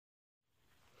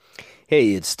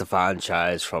Hey, it's the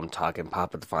Franchise from Talking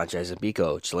Pop at the Franchise and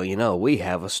Bico. Just to let you know, we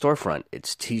have a storefront.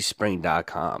 It's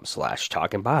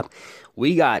teespring.com/talkingpop.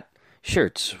 We got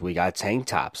shirts. We got tank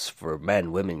tops for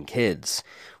men, women, kids.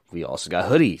 We also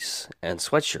got hoodies and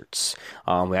sweatshirts.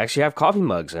 We actually have coffee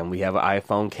mugs, and we have an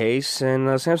iPhone case and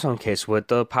a Samsung case with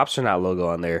the Popsternaut logo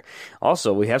on there.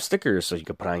 Also, we have stickers, so you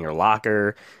can put on your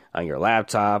locker, on your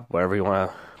laptop, whatever you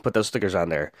want to put those stickers on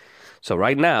there. So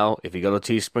right now, if you go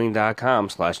to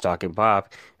teespring.com/talkingpop,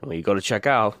 and when you go to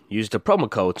checkout, use the promo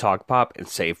code TALKPOP and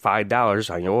save $5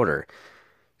 on your order.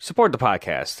 Support the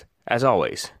podcast. As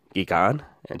always, geek on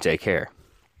and take care.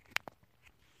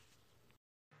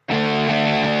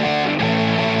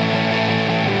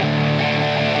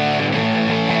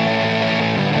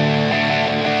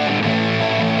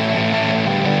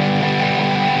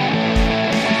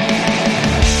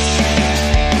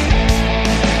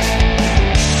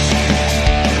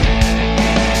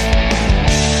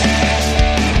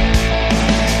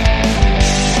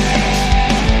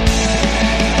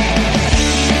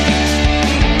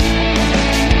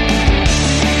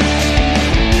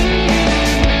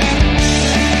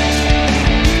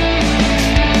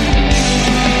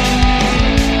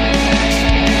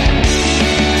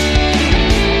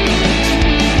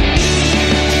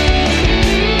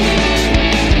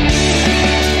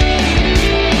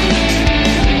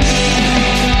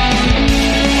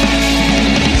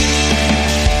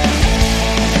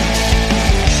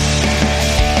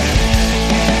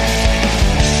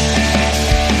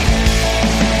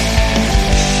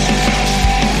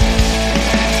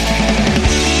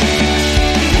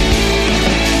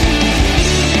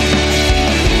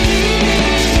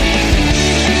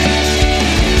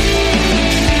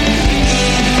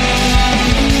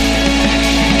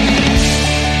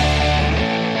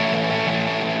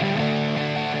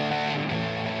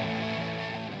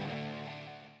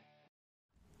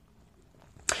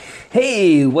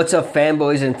 Hey, what's up,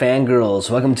 fanboys and fangirls?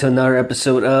 Welcome to another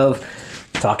episode of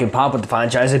Talking Pop with the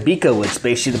Franchise and Bico. It's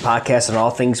basically the podcast on all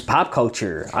things pop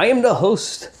culture. I am the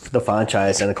host, the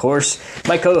Franchise, and of course,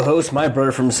 my co-host, my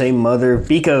brother from the same mother,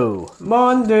 Bico.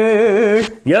 Monday.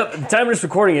 Yep, the time of this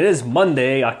recording, it is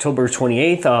Monday, October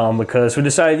 28th, because we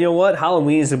decided, you know what,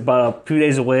 Halloween is about a few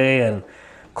days away, and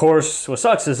of course, what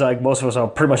sucks is like most of us are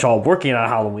pretty much all working on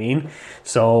Halloween,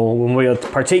 so we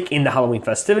partake in the Halloween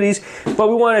festivities. But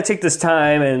we want to take this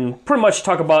time and pretty much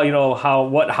talk about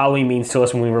what Halloween means to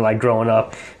us when we were like growing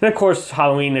up, and of course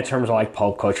Halloween in terms of like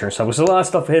pop culture and stuff. Because a lot of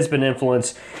stuff has been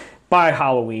influenced by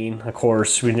Halloween. Of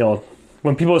course, when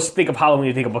people think of Halloween,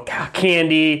 you think about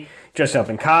candy, dressing up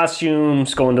in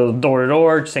costumes, going to door to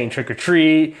door, saying trick or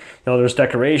treat. There's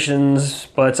decorations,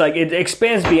 but it's like it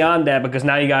expands beyond that because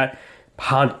now you got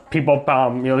people,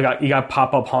 you got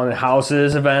pop-up haunted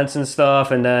houses events and stuff,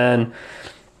 and then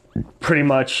pretty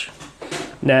much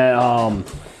that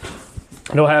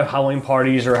they'll have Halloween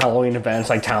parties or Halloween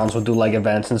events, like towns will do like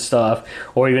events and stuff,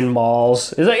 or even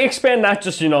malls. It's like expand not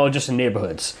just just in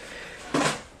neighborhoods,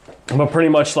 but pretty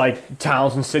much like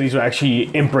towns and cities will actually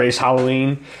embrace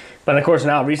Halloween. But of course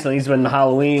now recently it's been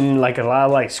Halloween, like a lot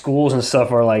of like schools and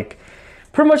stuff are like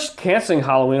pretty much canceling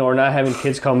Halloween or not having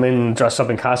kids come in and dress up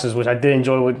in costumes, which I did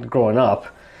enjoy growing up.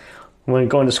 When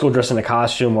going to school dressed in a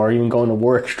costume or even going to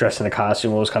work dressed in a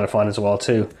costume, it was kind of fun as well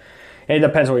too. And it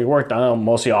depends where you worked. I don't know,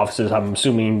 most of the offices, I'm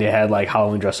assuming they had like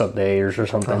Halloween dress up days or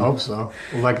something. I hope so.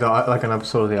 Like an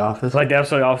episode of The Office. Like the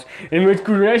episode of The Office. And what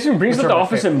actually brings up The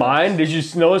Office in mind, did you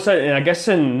notice that, and I guess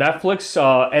in Netflix,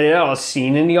 edited out a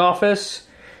scene in The Office,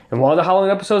 in one of the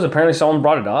Halloween episodes, apparently someone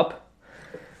brought it up.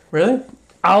 Really?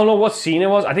 I don't know what scene it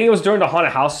was. I think it was during the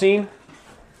haunted house scene.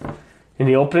 In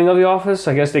the opening of The Office.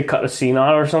 I guess they cut a scene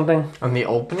on it or something. On the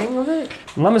opening of it?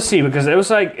 Let me see, because it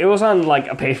was on like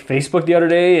a Facebook the other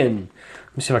day, and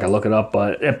let me see if I can look it up,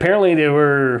 but apparently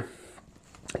I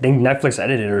think Netflix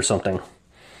edited it or something.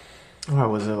 Oh,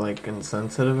 was it like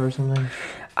insensitive or something?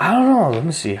 I don't know. Let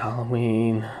me see.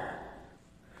 Halloween.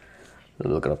 Let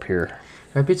me look it up here.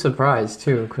 I'd be surprised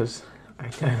too, because I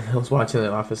was watching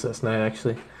The Office last night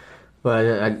actually.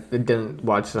 But I didn't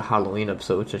watch the Halloween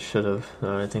episode, which I should have.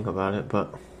 Now that I think about it,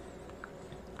 but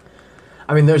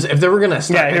I mean, if they were gonna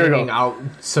start editing out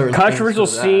certain controversial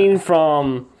scene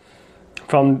from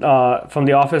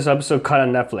the Office episode cut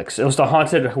on Netflix. It was the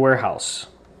haunted warehouse.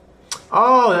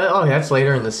 Oh, that's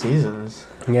later in the seasons.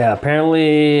 Yeah,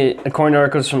 apparently, according to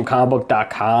articles from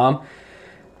comicbook.com,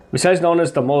 besides known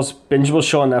as the most bingeable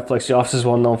show on Netflix, The Office is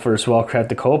well known for its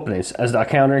well-crafted cold openings. As the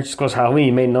account goes Halloween,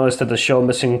 you may notice that the show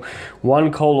missing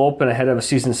one cold open ahead of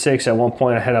season 6 at one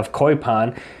point ahead of Koi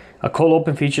Pond. A cold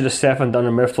open featured the staff on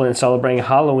Dunder Mifflin celebrating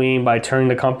Halloween by turning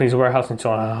the company's warehouse into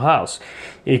a house.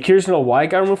 You're curious to know why it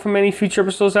got removed from any future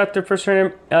episodes after first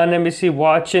airing on NBC?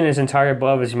 Watching is entirely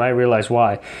above, as you might realize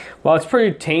why. Well, it's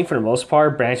pretty tame for the most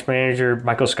part. Branch manager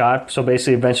Michael Scott, so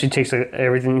basically eventually takes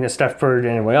everything a step further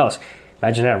than anybody else.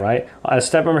 Imagine that, right? As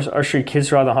staff members usher kids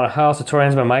throughout the haunted house, the tour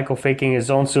ends by Michael faking his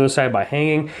own suicide by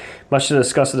hanging. Much to the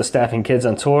disgust of the staff and kids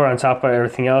on tour. On top of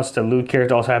everything else, the lead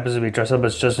character also happens to be dressed up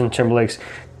as Justin Timberlake's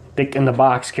Dick in the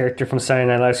Box character from Saturday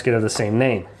Night Live skit of the same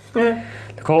name. The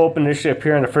cold open initially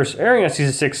appeared on the first airing of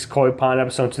season 6 Koi Pond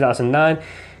episode in 2009.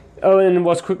 Oh, and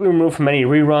was quickly removed from many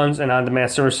reruns and on-demand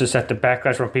services after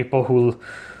backlash from people who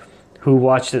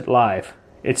watched it live.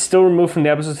 It's still removed from the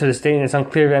episodes to this day, and it's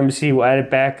unclear if NBC will add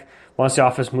it back once The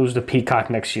Office moves to Peacock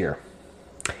next year.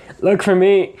 Look, for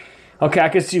me, okay, I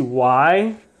can see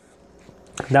why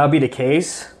that would be the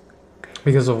case.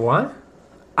 Because of what?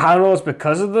 I don't know, it's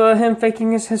because of him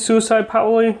faking his suicide,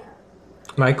 probably.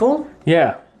 Michael?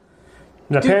 Yeah.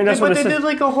 Dude, but they did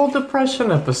like a whole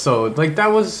depression episode. Like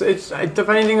that was, if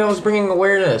anything, that was bringing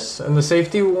awareness. And the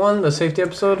safety one, the safety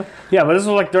episode? Yeah, but this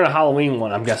was like during a Halloween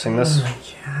one, I'm guessing. This. Oh my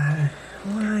god.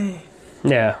 Why?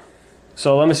 Yeah.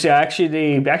 So let me see.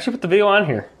 They actually put the video on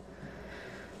here.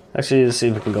 Actually, let's see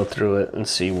if we can go through it and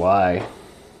see why.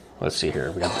 Let's see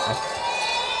here. We got.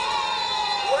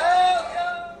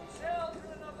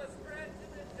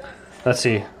 Let's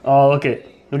see. Oh, look at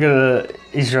the.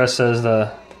 He's dressed as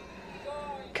the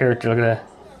character. Look at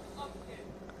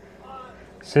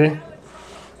that. See?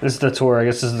 This is the tour. I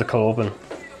guess this is the cold open.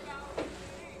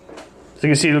 So you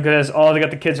can see. Look at this. Oh, they got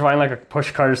the kids riding like a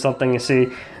push cart or something. You see,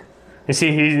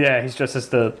 he's dressed as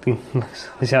the. You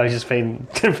see how he's just fading,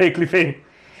 fakely fading.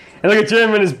 And look at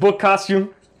Jim in his book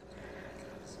costume.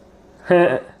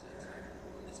 Yeah,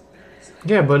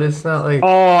 but it's not like.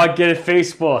 Oh, I get it.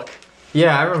 Facebook.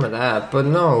 Yeah, I remember that, but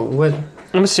no, what?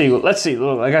 Let me see. Let's see.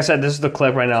 Look, like I said, this is the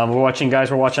clip right now. We're watching on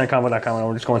combo.com, and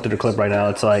we're just going through the clip right now.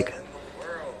 It's like...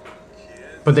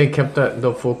 But they kept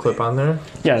the full clip on there?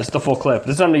 Yeah, it's the full clip.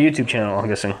 This is on the YouTube channel, I'm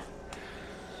guessing.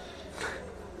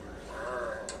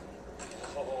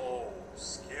 Oh,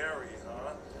 scary,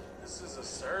 huh? This is a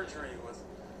surgery with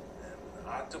an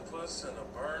octopus and a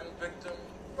burn victim?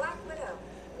 Black Widow.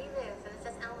 We live, and it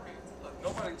says element. Look,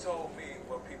 nobody told me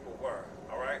what people were,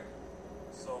 alright?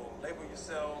 So label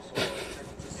yourselves or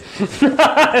Look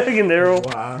at Nero.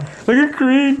 Wow. Look at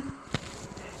Creed.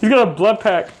 He's got a blood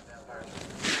pack.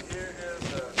 here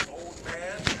is an old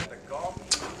man and a golf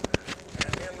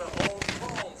and then the old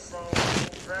phone from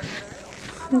Dragon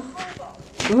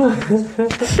Hell.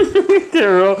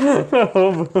 Nero.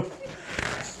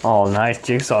 Oh, nice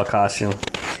jigsaw costume. Not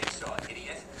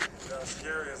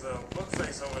scary as a book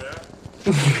face over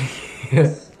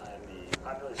there.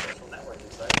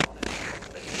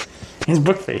 His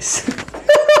book face.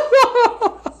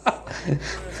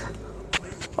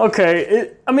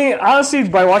 Okay, I mean, honestly,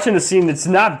 by watching the scene, it's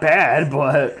not bad,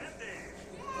 but...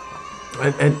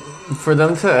 For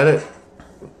them to edit...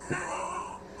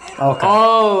 Okay.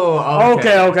 Oh,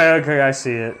 Okay, I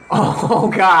see it.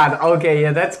 Oh, God. Okay,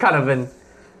 yeah, that's kind of an...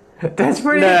 That's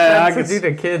pretty intense to do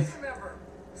to kids. Remember,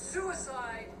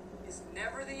 suicide is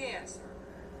never the answer.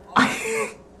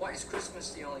 Why is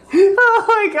Christmas the only holiday? Oh,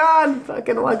 my God.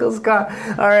 Fucking Michael Scott.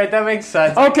 All right, that makes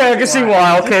sense. Okay, I can see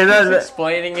why. Okay, He's that's...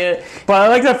 explaining it. But I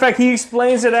like the fact he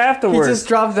explains it He afterwards. just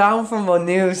dropped down from a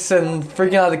noose and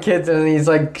freaking out the kids, and he's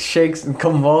like shakes and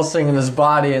convulsing in his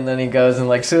body, and then he goes and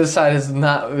like suicide is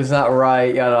not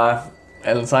right, yada,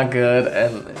 and it's not good,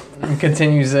 and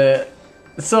continues it.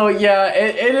 So yeah,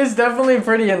 it is definitely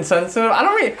pretty insensitive.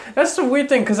 That's the weird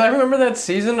thing because I remember that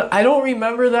season. I don't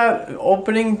remember that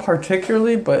opening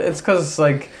particularly, but it's because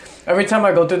like every time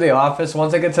I go through The Office,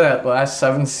 once I get to that last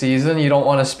 7th season, you don't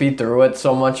want to speed through it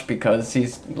so much because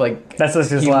he's like That's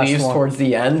his he last leaves one. towards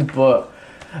the end, but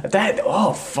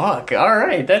oh fuck! All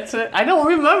right, that's it. I don't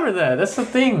remember that. That's the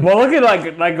thing. Well, look at like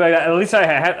at least I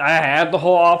had the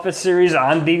whole Office series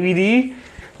on DVD,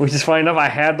 which is funny enough. I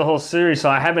had the whole series, so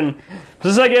I haven't.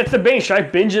 This is like it's the binge. Should I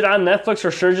binge it on Netflix or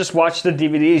should I just watch the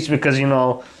DVDs because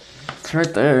It's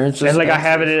right there. It's just and I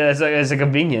have it as a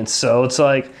convenience. So it's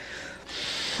like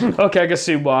okay, I can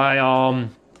see why.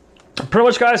 Pretty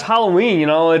much, guys, Halloween.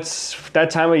 It's that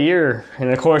time of year,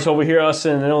 and of course over here, us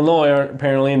in Illinois,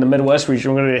 apparently in the Midwest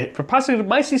region, we're gonna possibly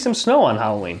might see some snow on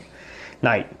Halloween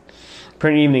night,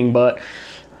 pretty evening. But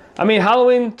I mean,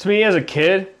 Halloween to me as a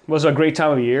kid was a great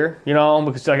time of year,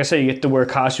 because like I said, you get to wear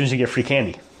costumes, you get free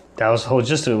candy. That was the whole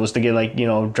gist of it, was to get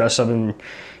dress up and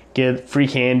get free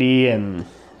candy, and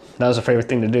that was a favorite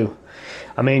thing to do.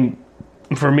 I mean,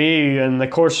 for me, and of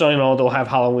course, they'll have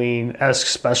Halloween-esque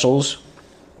specials.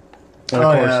 And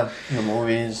of course, the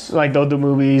movies. like the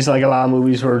movies, like a lot of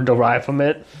movies were derived from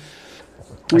it.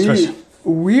 Especially-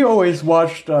 We always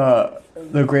watched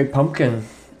the Great Pumpkin.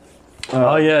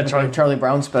 Oh yeah, Charlie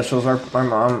Brown specials. Our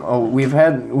mom.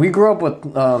 We grew up with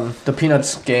the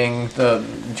Peanuts gang, the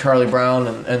Charlie Brown,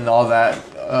 and all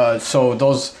that. So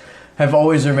those have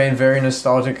always remained very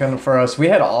nostalgic for us. We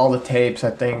had all the tapes,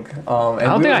 I think. And I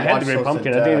don't think I had the Great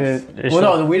Pumpkin. I think it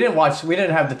well, no, we didn't watch. We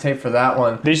didn't have the tape for that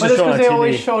one. They used But to it's show it because on they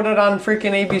always TV. showed it on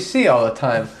freaking ABC all the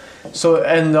time. So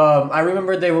and I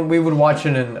remember we would watch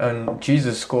it in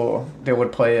Jesus school. They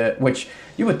would play it, which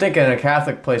you would think in a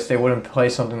Catholic place they wouldn't play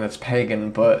something that's pagan,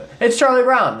 but it's Charlie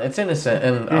Brown. It's innocent,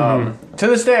 and to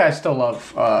this day I still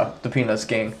love the Peanuts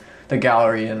gang, the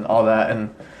gallery, and all that.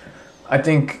 And I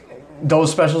think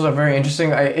those specials are very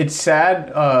interesting. It's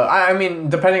sad. I mean,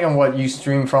 depending on what you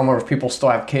stream from, or if people still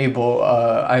have cable.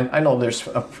 I know there's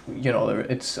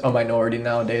it's a minority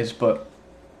nowadays, but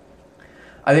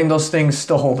I think those things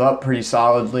still hold up pretty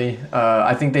solidly.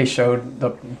 I think they showed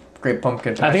the Great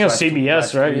Pumpkin. I think it was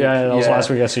CBS, right? Yeah, that was last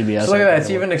week at CBS. So look at that.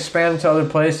 It's even expanded to other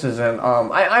places, and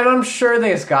I'm sure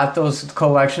they've got those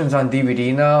collections on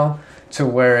DVD now, to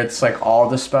where it's like all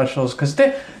the specials, because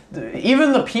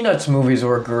even the Peanuts movies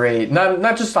were great.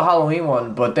 Not just the Halloween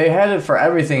one, but they had it for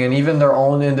everything, and even their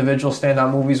own individual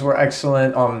standout movies were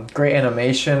excellent. Great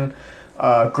animation,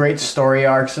 great story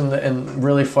arcs, and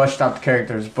really fleshed out the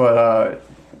characters. But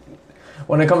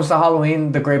when it comes to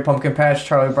Halloween, the Great Pumpkin Patch,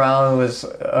 Charlie Brown was,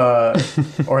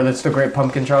 or that's the Great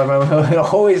Pumpkin, Charlie Brown,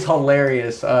 always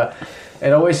hilarious.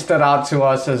 It always stood out to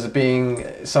us as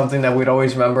being something that we'd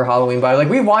always remember Halloween by. Like,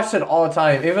 we watched it all the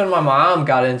time. Even my mom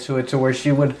got into it to where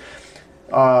she would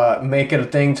make it a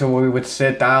thing to where we would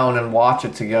sit down and watch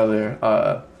it together.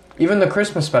 Even the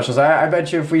Christmas specials. I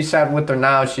bet you if we sat with her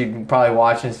now, she'd probably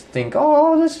watch and think,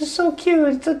 oh, this is so cute.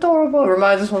 It's adorable. It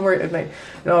reminds us when we're,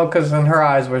 because in her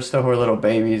eyes, we're little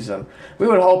babies. And we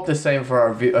would hope the same for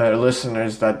our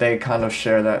listeners, that they kind of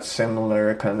share that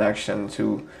similar connection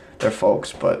to their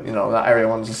folks. But, not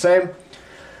everyone's the same.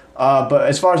 But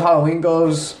as far as Halloween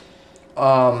goes,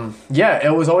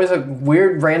 it was always like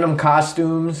weird random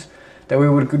costumes that we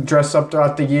would dress up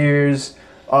throughout the years.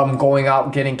 Going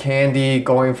out, getting candy,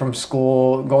 going from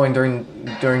school, going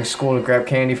during school to grab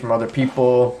candy from other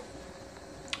people.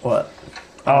 What?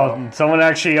 Oh, someone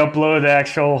actually uploaded the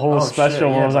actual whole special shit,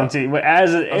 when it was on TV.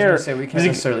 As it I was aired, gonna say we can't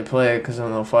necessarily play it because then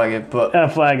they'll flag it, but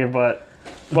flag it, but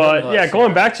yeah,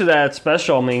 going back to that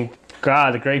special. I mean,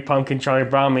 God, the Great Pumpkin, Charlie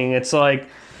Brown. I mean, it's like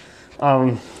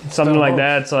something like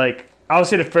that. It's like, I would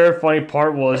say the very funny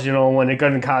part was, when they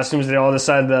got in costumes, they all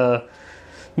decided to.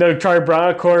 No, Charlie Brown,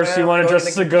 of course, he wanted to dress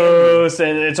as a ghost,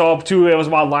 and it's all too. It was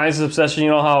about Linus' obsession.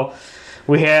 How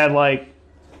we had honestly,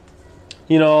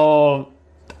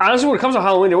 when it comes to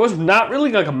Halloween, there was not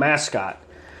really like a mascot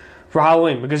for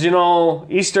Halloween, because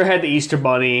Easter had the Easter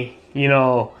Bunny, and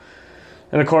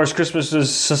of course Christmas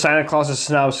was Santa Claus'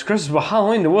 now it's Christmas, but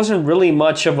Halloween there wasn't really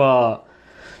much of a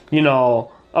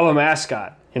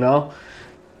mascot. I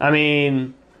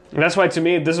mean. And that's why, to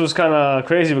me, this was kind of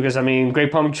crazy, because, Great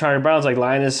Pumpkin Charlie Brown's like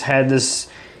Linus had this.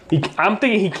 I'm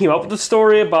thinking he came up with the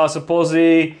story about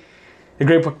supposedly the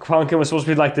Great Pumpkin was supposed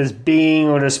to be like this being,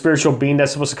 or the spiritual being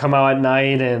that's supposed to come out at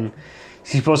night, and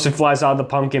he's supposed to fly out of the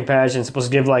pumpkin patch and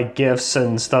supposed to give like gifts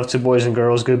and stuff to boys and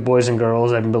girls, good boys and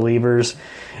girls and believers,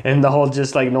 and the whole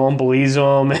just like no one believes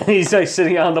him, and he's like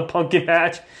sitting out in the pumpkin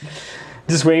patch.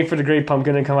 Just waiting for the Great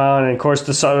Pumpkin to come out, and of course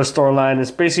the other storyline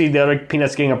is basically the other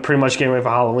Peanuts gang are pretty much getting ready for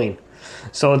Halloween.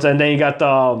 So and then you got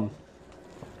the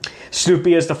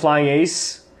Snoopy as the flying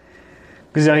ace,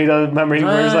 because he doesn't remember he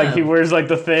wears like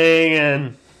the thing,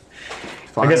 and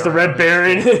I guess the Red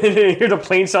Baron. You hear the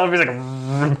plane sound, he's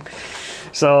like.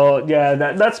 So yeah,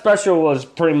 that special was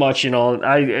pretty much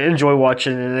I enjoy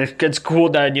watching it. It's cool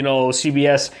that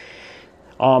CBS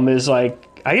is like.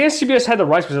 I guess CBS had the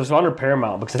rights because it was under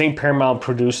Paramount, because I think Paramount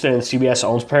produced it and CBS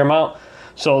owns Paramount.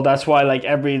 So that's why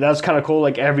that's kind of cool.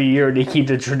 Like every year they keep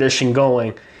the tradition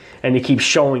going, and they keep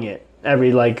showing it every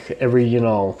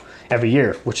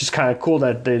year, which is kind of cool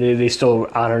that they still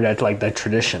honor that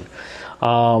tradition.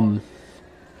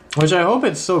 Which I hope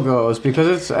it still goes,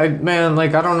 because I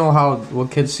don't know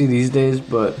what kids see these days,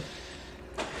 but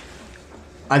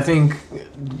I think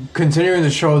continuing to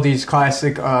show these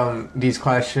classic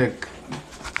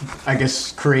I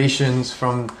guess creations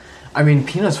from,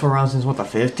 Peanuts were around since the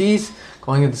 50s,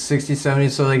 going into the 60s, 70s.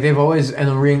 So they've always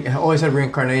always had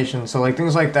reincarnation. So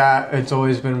things like that, it's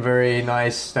always been very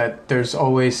nice that there's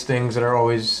always things that are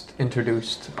always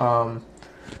introduced.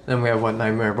 Then we have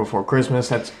Nightmare Before Christmas.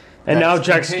 That's And now That's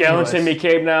Jack continuous.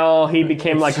 Skellington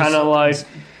became like kind of like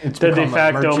It's the de become a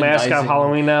facto mascot of merchandising-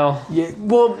 Halloween now. Yeah,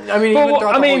 well, I mean, But, even throughout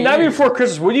I the mean, whole Night year. Before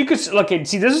Christmas. What do you okay?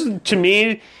 See, this is to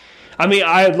me. I mean,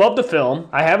 I love the film.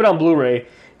 I have it on Blu-ray,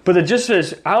 but it just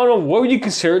is. I don't know. What would you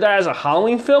consider that as a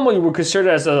Halloween film, or you would consider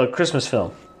it as a Christmas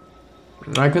film?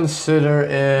 I consider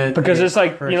it Because a it's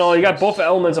like you know you got both Christmas-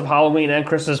 elements of Halloween and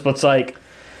Christmas, but it's like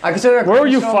I consider it a Where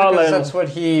would you Christmas film fall because in? that's what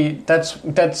he.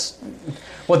 That's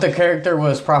what the character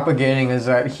was propagating, is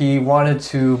that he wanted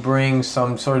to bring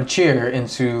some sort of cheer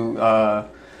into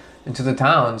the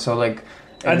town. So like,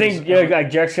 I think like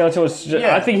Jack Skellington was.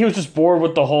 Yeah. I think he was just bored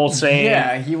with the whole saying.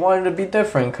 yeah, he wanted to be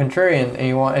different, contrarian,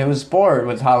 and he was bored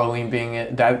with Halloween being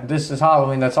it, that this is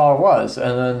Halloween. That's all it was,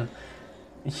 and then.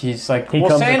 He's like, He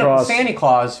well, comes across- Santa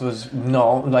Claus was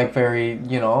very,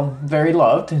 very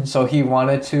loved, and so he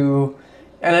wanted to,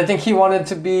 and I think he wanted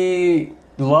to be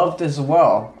loved as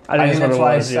well. I think that's that's what it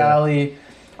why was, yeah. Sally.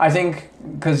 I think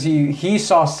because he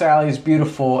saw Sally as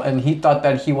beautiful, and he thought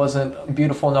that he wasn't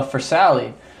beautiful enough for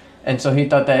Sally, and so he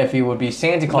thought that if he would be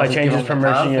Santa Claus, Like it'd change give his him the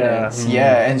permission, yeah. confidence. Mhm.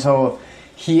 Yeah, and so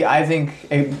I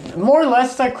think more or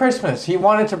less like Christmas, he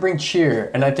wanted to bring cheer,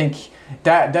 and I think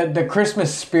that the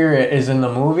Christmas spirit is in the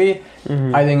movie.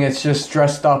 Mm-hmm. I think it's just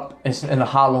dressed up in a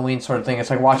Halloween sort of thing. It's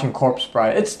like watching Corpse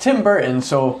Bride. It's Tim Burton,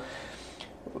 so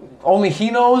only he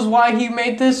knows why he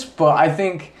made this, but I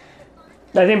think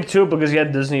too because he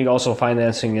had Disney also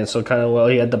financing it, so kind of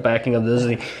he had the backing of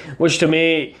Disney, which to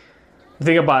me,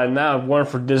 think about it now, if it weren't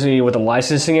for Disney with the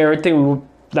licensing and everything,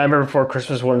 Nightmare Before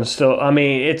Christmas wouldn't still. I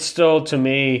mean, it's still to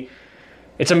me.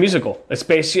 It's a musical. It's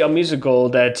basically a musical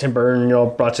that Tim Burton,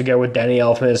 brought together with Danny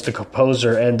Elfman as the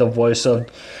composer and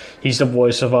he's the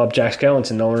voice of Jack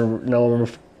Skellington. No one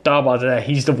thought about that.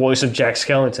 He's the voice of Jack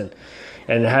Skellington,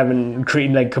 and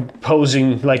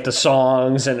composing like the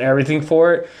songs and everything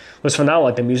for it was phenomenal.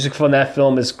 Like the music from that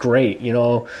film is great.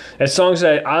 It's songs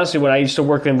that honestly, when I used to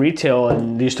work in retail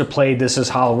and they used to play This Is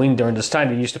Halloween during this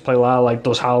time, they used to play a lot of like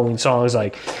those Halloween songs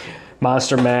like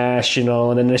Monster Mash, and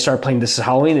then they started playing This Is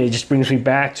Halloween, and it just brings me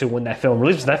back to when that film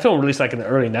released. That film released like in the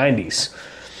early 90s.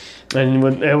 And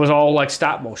it was all like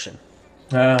stop motion.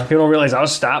 People don't realize that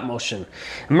was stop motion.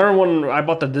 I remember when I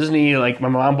bought the Disney, like my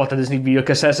mom bought the Disney video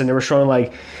cassettes, and they were showing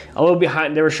like a little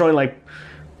behind, they were showing like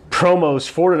promos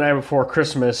for The Night Before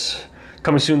Christmas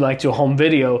coming soon like to a home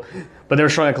video, but they were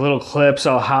showing like little clips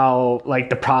of how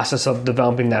like the process of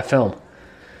developing that film.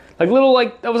 Like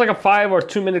that was like a 5 or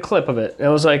 2 minute clip of it. It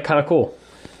was like kind of cool.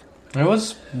 it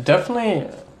was definitely.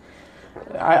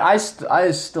 I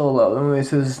still love the movie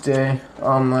to this day.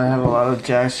 I have a lot of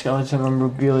Jack Skellington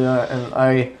memorabilia, and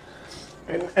I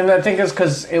think it's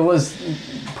because it was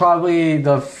probably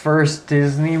the first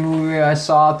Disney movie I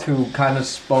saw to kind of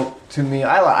spoke to me.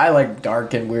 I like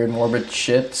dark and weird, morbid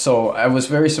shit, so I was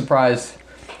very surprised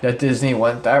that Disney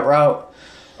went that route.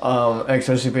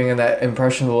 Especially being in that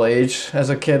impressionable age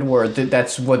as a kid, where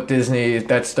that's what Disney,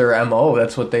 that's their MO,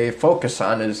 that's what they focus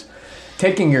on, is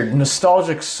taking your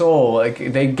nostalgic soul. Like,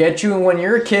 they get you when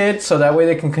you're a kid, so that way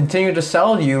they can continue to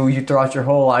sell you throughout your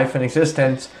whole life and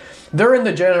existence. They're in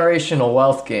the generational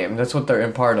wealth game. That's what they're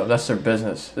in part of. That's their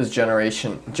business, is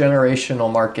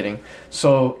generational marketing.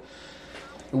 So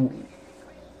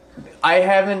I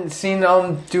haven't seen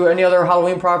them do any other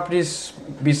Halloween properties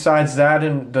besides that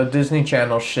and the Disney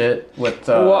Channel shit with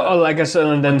Like I said,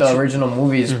 and then the original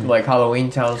movies like Halloween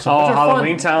Town. So, which are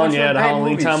Halloween fun, Town, which are yeah, the great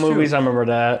Halloween Town too. movies. I remember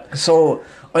that. So,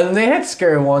 and they had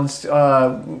scary ones.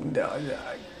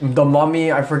 The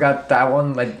Mummy, I forgot that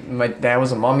one. My dad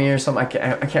was a mummy or something.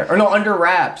 I can't. Or no, Under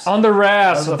Wraps. Under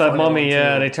Wraps That was with a that funny mummy, one,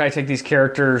 yeah. too. They try to take these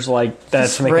characters like that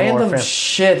Just to make them more random famous.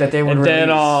 shit that they would And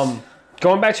release. then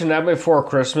going back to Night Before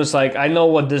Christmas, like I know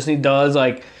what Disney does,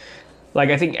 like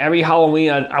I think every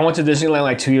Halloween I went to Disneyland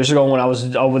like 2 years ago when I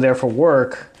was over there for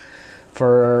work.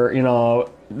 For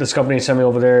this company sent me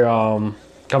over there.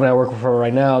 Company I work for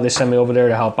right now, they sent me over there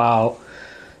to help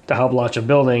launch a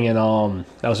building, and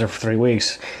I was there for 3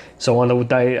 weeks. So one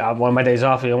of my days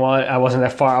off, I wasn't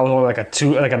that far. I was only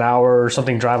like an hour or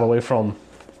something drive away from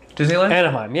Disneyland?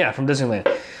 Anaheim, yeah, from Disneyland.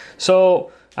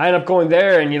 So I ended up going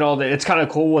there, and it's kind of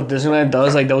cool what Disneyland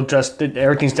does. Like they'll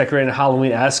everything's decorated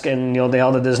Halloween-esque, and they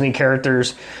all the Disney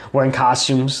characters wearing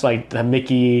costumes, like the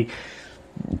Mickey,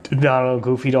 Donald,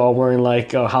 Goofy doll wearing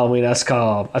like Halloween-esque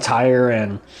attire.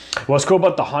 And what's cool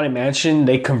about the Haunted Mansion,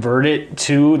 they convert it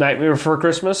to Nightmare Before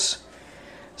Christmas.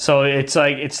 So it's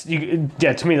like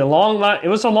to me the long line. It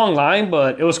was a long line,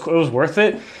 but it was worth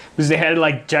it because they had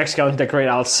like Jack Skellington decorate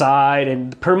outside,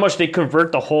 and pretty much they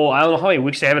convert the whole. I don't know how many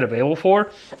weeks they have it available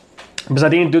for, because I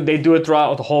think they do it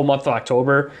throughout the whole month of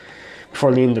October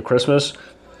before leading to Christmas.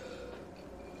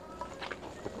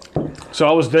 So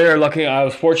I was there. Lucky, I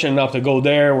was fortunate enough to go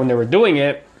there when they were doing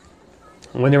it.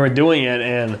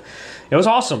 And it was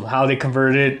awesome how they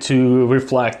converted it to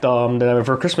reflect the Night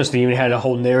Before Christmas. They even had a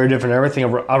whole narrative and everything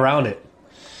around it.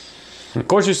 Of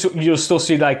course, you'll still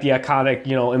see like the iconic,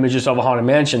 images of a haunted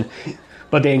mansion,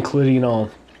 but they included,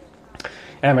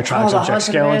 animatronics of Jack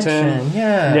Skellington.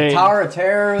 Yeah, Tower of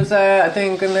Terror was that, I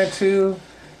think, in there too.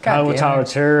 Tower of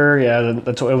Terror, yeah.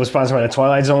 It was sponsored by the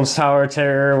Twilight Zone's Tower of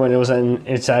Terror when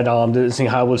it's at Disney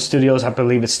Hollywood Studios. I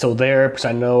believe it's still there because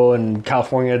I know in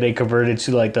California they converted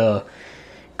to like the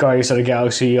Guardians of the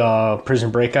Galaxy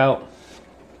Prison Breakout.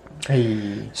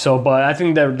 Hey. So, but I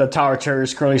think that the Tower of Terror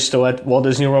is currently still at Walt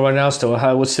Disney World right now, still at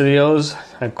Hollywood Studios.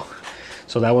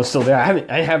 So that one's still there.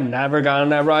 I have never gone on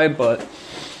that ride, but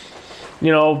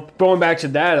going back to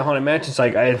that, the Haunted Mansion's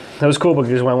that was cool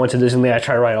because when I went to Disneyland, I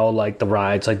tried to ride all like the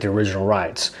rides, like the original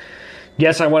rides.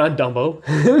 Yes, I went on Dumbo,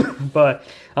 but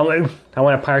I went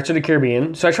on Pirates of the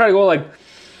Caribbean. So I tried to go like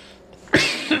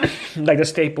the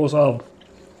staples of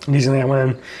Disneyland. I went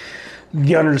on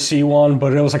the Under the Sea one,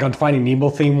 but it was like a Finding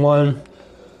Nemo themed one.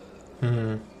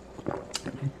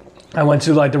 Mm-hmm. I went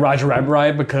to like the Roger Rabbit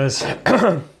ride because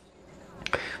I'm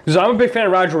a big fan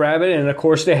of Roger Rabbit, and of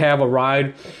course they have a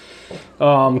ride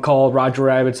called Roger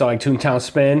Rabbit's Toontown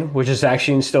Spin, which is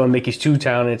actually still in Mickey's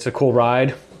Toontown, and it's a cool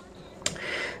ride.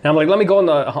 And I'm like, let me go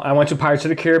I went to Pirates of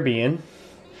the Caribbean,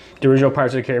 the original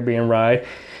Pirates of the Caribbean ride.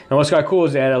 And what's got cool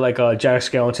is they added like a Jack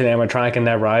Skellington animatronic in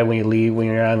that ride when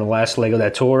you're on the last leg of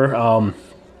that tour. And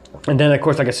then of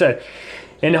course, like I said,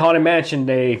 in the Haunted Mansion,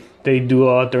 they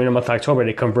do during the month of October,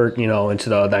 they convert into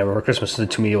the Night Before Christmas. So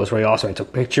to me, it was really awesome. I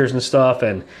took pictures and stuff,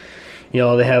 and they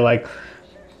had like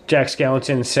Jack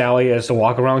Skellington and Sally as the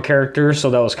walk around characters, so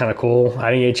that was kind of cool.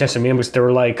 I didn't get a chance to meet them because they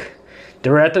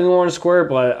were at the New Orleans Square,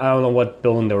 but I don't know what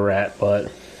building they were at,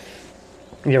 but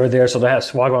they were there, so they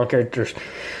have walk around characters.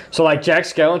 So like Jack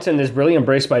Skellington is really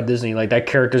embraced by Disney, like that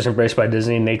character's embraced by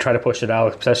Disney, and they try to push it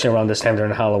out, especially around this time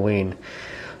during Halloween.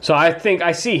 So I think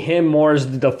I see him more as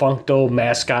the de facto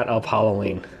mascot of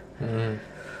Halloween.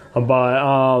 Mm-hmm.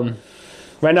 But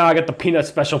right now, I got the Peanuts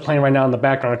special playing right now in the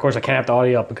background. Of course, I can't have the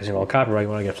audio up because, copyright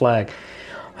when I get flagged.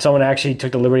 Someone actually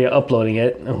took the liberty of uploading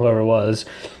it, whoever it was.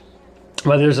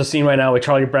 But there's a scene right now with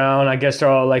Charlie Brown. I guess they're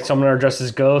all like, some are dressed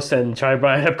as ghosts, and Charlie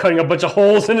Brown ended up cutting a bunch of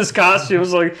holes in his costume.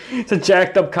 It's a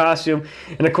jacked up costume.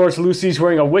 And of course, Lucy's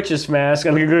wearing a witch's mask.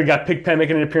 And we got Pigpen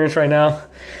making an appearance right now.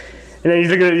 And then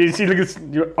look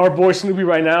at our boy Snoopy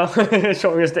right now,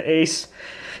 showing us the ace.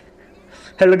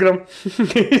 Hey, look at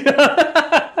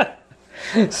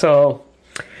him. So,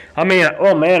 I mean,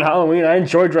 oh man, Halloween, I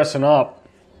enjoy dressing up.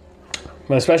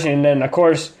 But especially, and then, of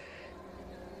course,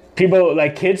 people,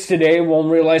 like kids today,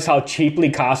 won't realize how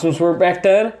cheaply costumes were back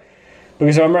then.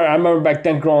 Because I remember back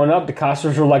then growing up, the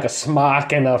costumes were like a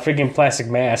smock and a freaking plastic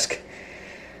mask.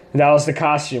 And that was the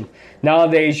costume.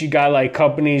 Nowadays, you got like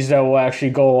companies that will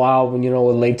actually go out with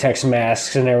latex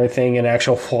masks and everything and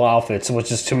actual full outfits,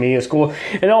 which is to me is cool.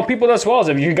 And all people as well,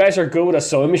 if you guys are good with a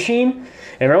sewing machine,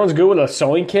 if everyone's good with a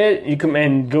sewing kit,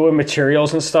 and good with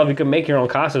materials and stuff, you can make your own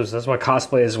costumes. That's what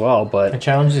cosplay is as well. But it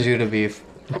challenges you to be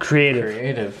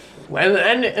creative.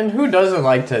 And who doesn't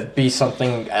like to be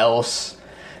something else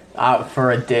out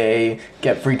for a day,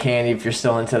 get free candy if you're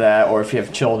still into that, or if you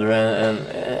have children.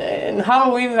 And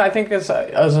Halloween, I think, is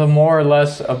a more or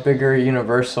less a bigger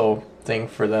universal thing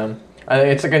for them.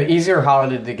 It's like an easier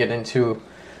holiday to get into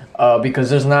because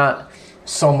there's not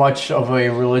so much of a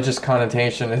religious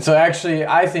connotation. And so actually,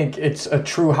 I think it's a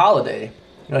true holiday.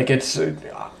 Like it's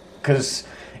because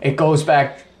it goes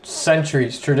back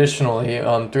centuries traditionally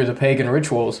through the pagan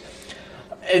rituals.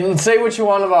 And say what you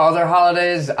want about other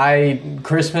holidays.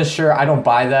 Christmas, sure, I don't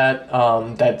buy that.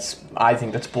 I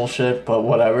think that's bullshit. But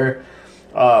whatever.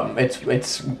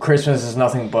 It's Christmas is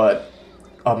nothing but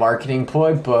a marketing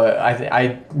ploy. But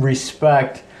I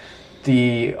respect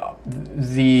the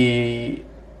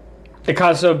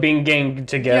concept of getting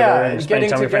together. Yeah, and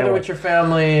getting together with your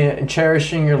family and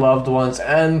cherishing your loved ones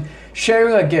and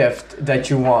sharing a gift that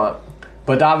you want.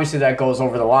 But obviously that goes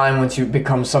over the line once you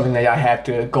become something that I have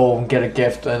to go and get a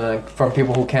gift and from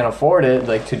people who can't afford it,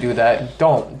 like to do that.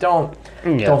 Don't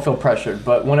feel pressured.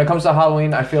 But when it comes to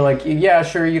Halloween, I feel like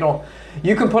sure you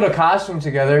can put a costume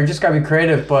together. You just gotta be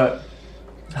creative. But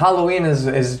Halloween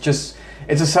is just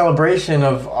it's a celebration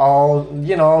of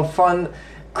all fun,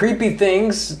 creepy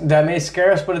things that may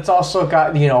scare us. But it's also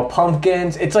got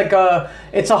pumpkins. It's a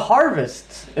harvest.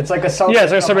 It's like a celebration. Yeah,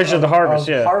 it's like a celebration of the harvest.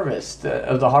 Harvest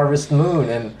of the harvest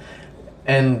moon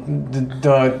and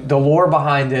the lore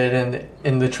behind it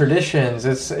and the traditions.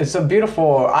 It's a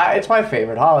beautiful. It's my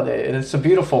favorite holiday, and it's a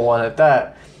beautiful one at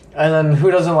that. And then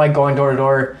who doesn't like going door to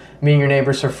door, meeting your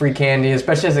neighbors for free candy,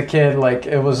 especially as a kid? Like,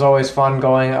 it was always fun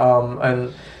going.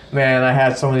 And man, I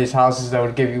had some of these houses that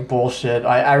would give you bullshit.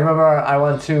 I remember I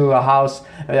went to a house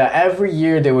that every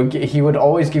year he would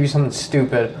always give you something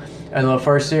stupid. And the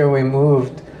first year we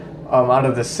moved out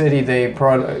of the city,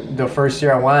 the first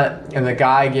year I went, and the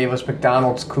guy gave us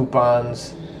McDonald's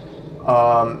coupons.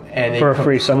 And For a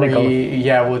free Sunday Cola.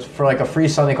 Yeah, it was for like a free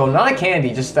Sunday Cola, not a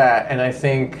candy, just that. And I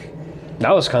think,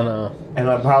 That was kind of. and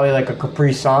probably like a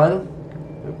Capri Sun,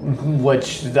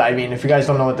 which, I mean, if you guys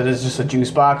don't know what that is, just a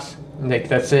juice box. Like,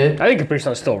 that's it. I think Capri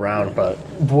Sun's still around, but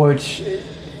Which,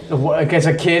 like, as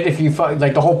a kid, if you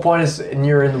like, the whole point is, and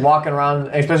you're walking around,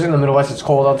 especially in the Midwest, it's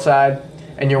cold outside,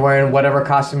 and you're wearing whatever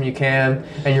costume you can,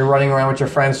 and you're running around with your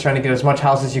friends trying to get as much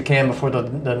house as you can before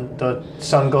the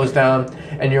sun goes down,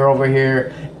 and you're over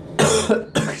here,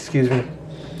 excuse me,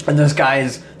 and this guy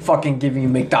is fucking giving you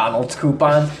McDonald's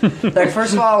coupons. Like,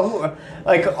 first of all,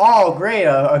 oh, great,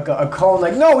 a cone.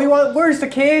 Like, no, where's the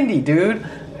candy, dude?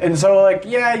 And so, like,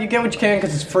 yeah, you get what you can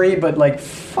because it's free, but, like,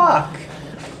 fuck.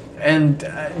 And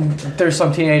there's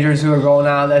some teenagers who are going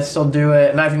out that still do it,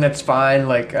 and I think that's fine.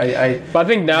 Like, But I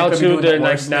think now they could be too, doing they're the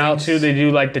like worst now things. too they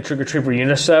do like the trick or treat for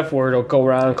UNICEF, where they'll go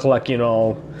around and collect,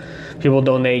 people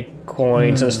donate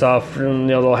coins and stuff. And,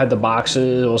 they'll have the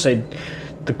boxes. They'll say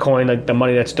the coin, like the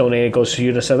money that's donated, goes to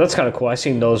UNICEF. That's kind of cool. I've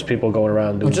seen those people going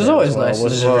around doing Which is that always as well. nice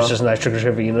Which as is well. just a nice trick or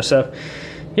treat for UNICEF.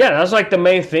 Yeah, that's like the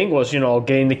main thing was,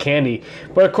 getting the candy.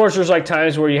 But of course, there's like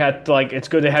times where you had to, like, it's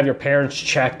good to have your parents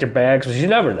check their bags because you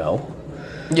never know.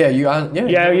 yeah,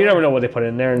 Yeah, you never know what they put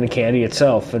in there in the candy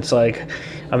itself. It's like,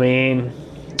 I mean,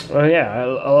 I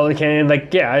love the candy. And,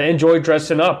 like, yeah, I enjoy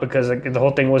dressing up because, like, the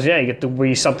whole thing was, you get to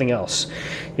be something else.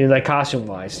 Like,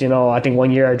 costume-wise. I think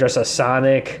one year I dressed as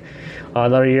Sonic.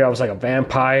 Another year I was like a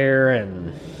vampire.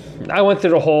 And I went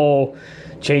through the whole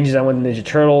changes. I went to Ninja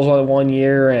Turtles one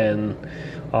year. And,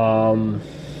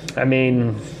 I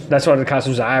mean, that's one of the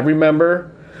costumes I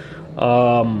remember.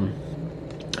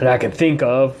 That I can think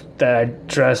of that I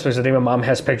dressed, because I think my mom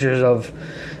has pictures of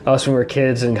us when we were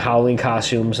kids in Halloween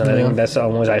costumes, and I think that's the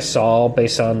ones I saw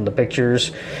based on the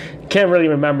pictures. Can't really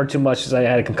remember too much because I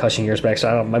had a concussion years back,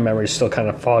 so my memory is still kind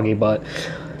of foggy. But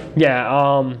yeah,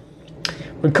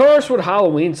 of course, with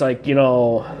Halloween, it's like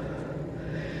I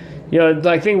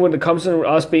think when it comes to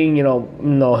us being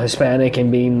Hispanic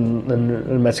and being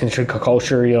in Mexican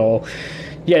culture,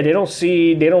 they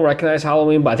don't recognize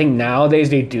Halloween, but I think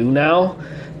nowadays they do now.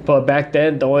 But back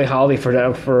then, the only holiday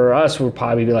for us would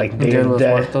probably be like Day of the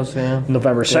Dead,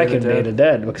 November 2nd, Day of the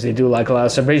Dead, because they do like a lot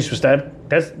of celebrations.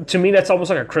 That's to me, that's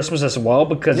almost like a Christmas as well,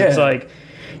 because it's like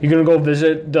you're gonna go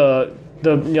visit they'll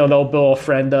build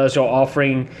ofrendas or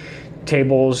offering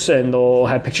tables, and they'll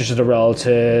have pictures of the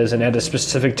relatives and add a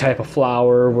specific type of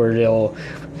flower where if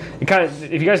you guys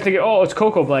think, it's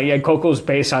Coco, but yeah, Coco's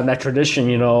based on that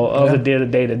tradition, of the Day of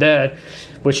the Dead,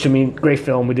 which to me, great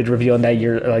film. We did a review on that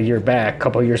a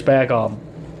couple of years back. And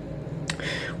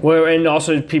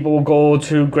also people will go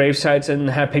to grave sites and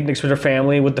have picnics with their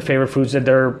family with the favorite foods that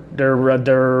their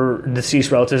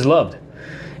deceased relatives loved.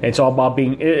 It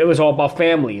was all about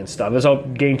family and stuff. It was all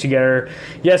getting together.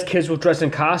 Yes, kids would dress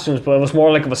in costumes, but it was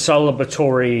more like of a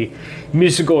celebratory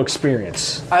musical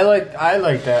experience. I like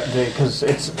that because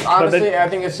it's honestly, I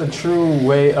think it's a true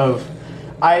way of.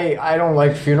 I don't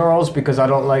like funerals because I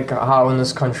don't like how in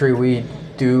this country we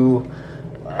do,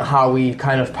 how we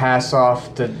kind of pass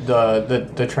off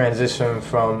the transition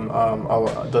from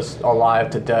alive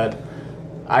to dead.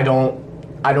 I don't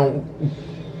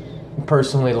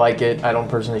personally like it. I don't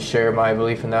personally share my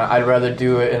belief in that. I'd rather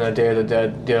do it in a Day of the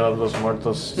Dead, Dia de los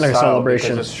Muertos like a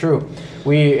celebration. Because it's true.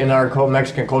 We, in our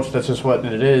Mexican culture, that's just what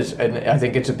it is, and I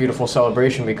think it's a beautiful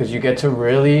celebration because you get to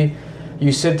really.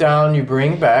 You sit down, you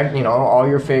bring back, all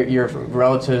your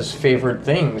relatives' favorite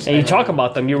things, and you talk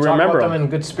about them. You remember them in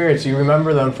good spirits. You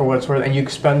remember them for what it's worth, and you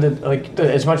spend it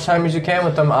as much time as you can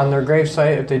with them on their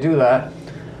gravesite if they do that.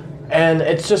 And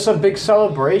it's just a big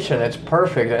celebration. It's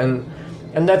perfect, and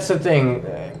that's the thing.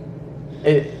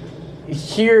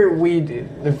 Here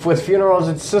with funerals,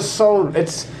 it's just so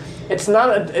it's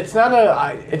not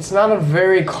a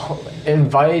very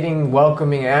inviting,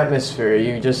 welcoming atmosphere.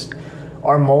 You just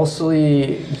are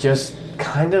mostly just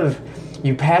kind of,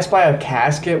 you pass by a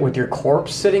casket with your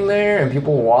corpse sitting there and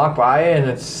people walk by it,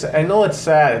 and I know it's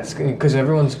sad, it's because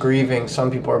everyone's grieving, some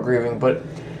people are grieving, but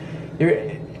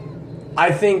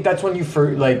I think that's when you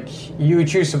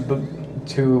choose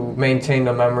to maintain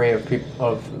the memory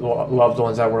of loved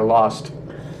ones that were lost.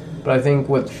 But I think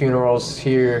with funerals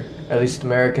here, at least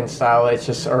American style, it's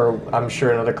just, or I'm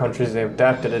sure in other countries they've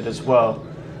adapted it as well.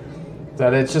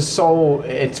 that it's just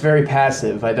it's very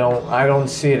passive. I don't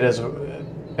see it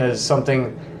as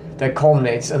something that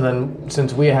culminates. And then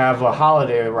since we have a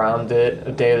holiday around it,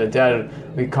 a Day of the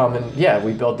Dead, we come and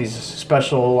we build these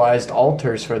specialized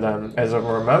altars for them as a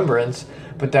remembrance.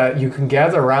 But that you can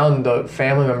gather around the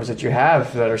family members that you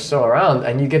have that are still around,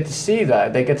 and you get to see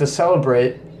that they get to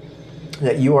celebrate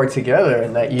that you are together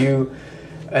and that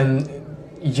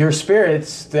your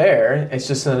spirit's there. It's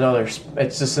just in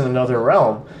another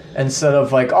realm. Instead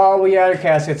of like, oh, we had a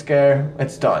casket scare,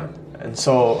 it's done. And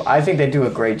so I think they do a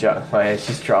great job. It's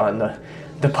just drawing the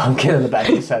pumpkin in the back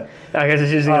of his head. I guess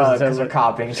it's usually because they're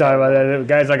copying. Sorry about that,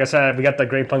 guys. Like I said, we got the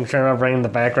great pumpkin right in the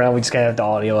background. We just gotta have the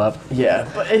audio up. Yeah,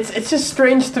 but it's just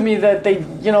strange to me that they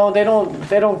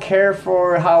don't care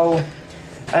for how.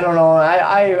 I don't know.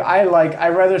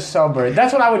 I'd rather celebrate.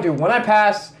 That's what I would do when I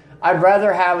pass. I'd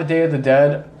rather have a Day of the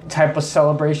Dead type of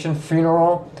celebration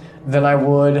funeral than I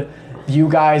would you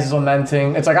guys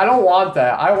lamenting. It's like, I don't want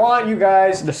that. I want you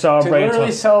guys to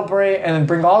literally celebrate and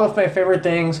bring all of my favorite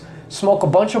things, smoke a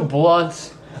bunch of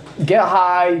blunts, get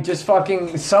high, just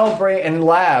fucking celebrate and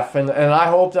laugh. And I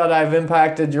hope that I've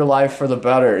impacted your life for the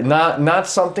better. Not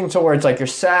something to where it's like you're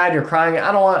sad, you're crying.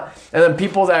 I don't want. And then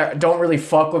people that don't really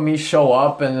fuck with me show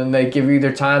up and then they give you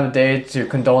their time of day, your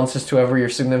condolences to whoever your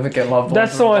significant loved ones.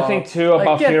 That's the only thing too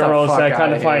about funerals that I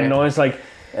kind of find annoying. Like,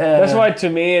 that's why to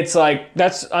me it's like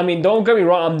don't get me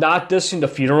wrong, I'm not dissing the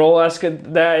funeral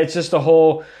aspect. That it's just the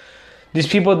whole. These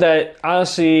people that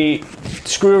honestly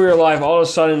screw your life, all of a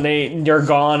sudden they're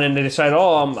gone and they decide,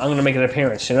 oh, I'm going to make an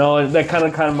appearance. You know, that kind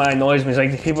of annoys me. It's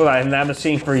like the people that I haven't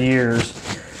seen for years.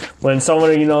 When someone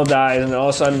dies, and all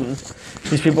of a sudden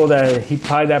these people that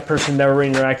that person never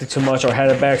interacted too much or had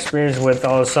a bad experience with,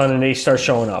 all of a sudden they start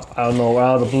showing up. I don't know,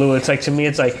 out of the blue. It's like, to me,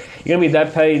 it's like you're gonna be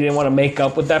that petty. You didn't want to make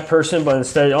up with that person, but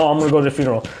instead, I'm gonna go to the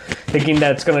funeral, thinking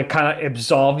that it's gonna kind of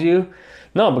absolve you.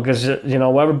 No, because,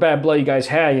 whatever bad blood you guys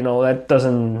had, that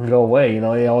doesn't go away.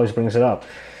 He always brings it up.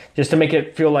 Just to make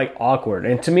it feel, like, awkward.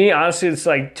 And to me, honestly, it's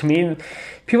like,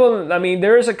 people,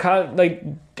 there is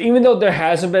even though there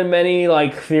hasn't been many,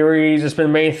 theories, there's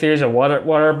been many theories of what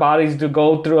our bodies do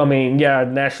go through.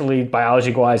 Naturally,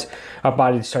 biology-wise, our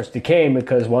body starts decaying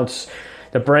because once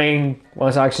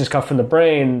oxygen's cut from the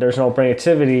brain, there's no brain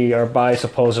activity. Our body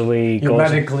supposedly you're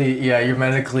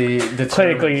medically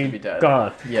determined to be dead.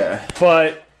 Gone. Yeah.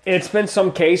 But it's been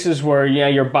some cases where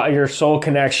your soul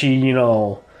can actually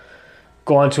go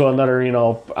onto another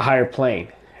higher plane.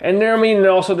 And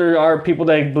also there are people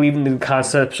that believe in the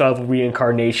concepts of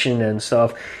reincarnation and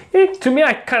stuff. To me,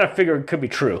 I kind of figure it could be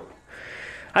true.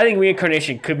 I think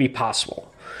reincarnation could be possible.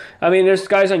 There's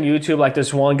guys on YouTube, like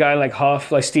this one guy, like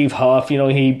Huff, like Steve Huff,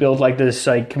 he built this,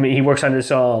 he works on this,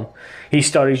 he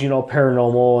studies,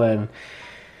 paranormal and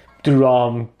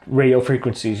through radio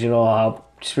frequencies, how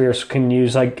spirits can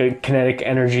use, kinetic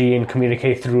energy and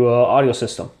communicate through an audio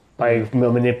system by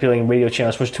manipulating radio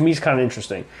channels, which to me is kind of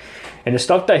interesting. And the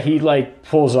stuff that he,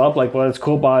 pulls up, what's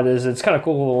cool about it is it's kind of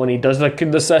cool when he does,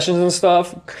 the sessions and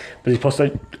stuff, but he posts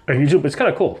it on YouTube. It's kind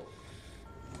of cool.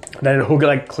 Then he'll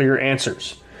get, clear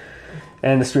answers.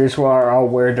 And the spirits are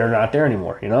aware they're not there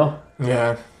anymore,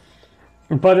 Yeah.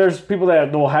 But there's people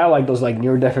that will have those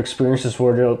near-death experiences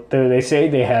where they say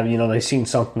they have, they've seen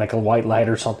something like a white light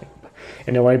or something,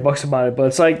 and they write books about it.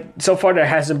 But it's so far there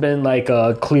hasn't been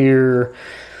a clear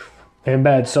and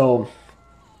bad. So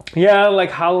yeah,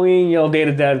 Halloween, Day of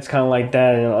the Dead, it's kind of like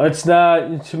that. It's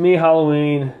not, to me,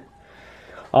 Halloween.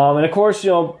 And of course,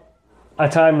 a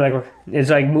time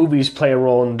it's movies play a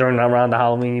role around the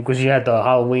Halloween, because you had the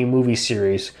Halloween movie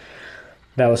series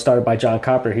that was started by John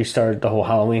Carpenter. He started the whole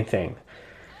Halloween thing,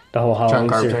 the whole Halloween John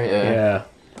Carpenter, series. Yeah.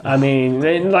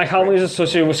 Halloween is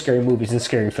associated with scary movies and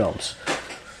scary films.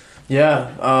 Yeah.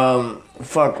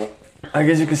 Fuck. I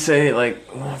guess you could say I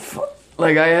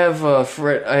have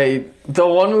the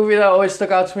one movie that always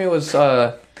stuck out to me was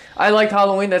I liked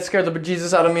Halloween. That scared the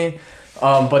bejesus out of me.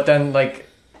 But then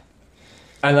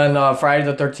and then Friday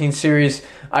the 13th series,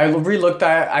 I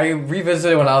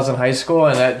revisited when I was in high school,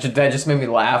 and that just made me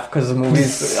laugh because the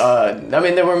movies,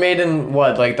 they were made in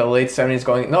the late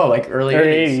 70s early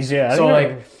 80s. Yeah.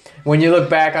 So when you look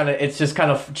back on it, it's just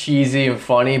kind of cheesy and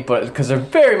funny, but because they're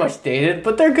very much dated,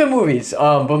 but they're good movies.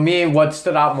 But what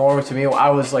stood out more to me,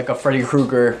 I was a Freddy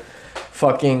Krueger,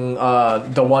 fucking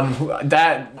the one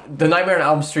the Nightmare on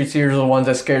Elm Street series are the ones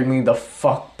that scared me the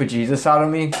fuck bejesus out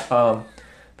of me.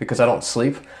 Because I don't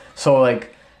sleep. So,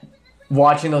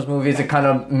 watching those movies, it kind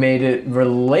of made it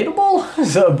relatable.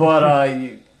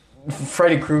 But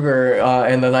Freddy Krueger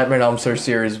and the Nightmare on Elm Street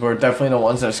series were definitely the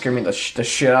ones that scared me the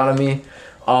shit out of me.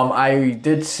 I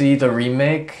did see the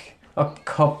remake a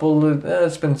couple of...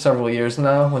 it's been several years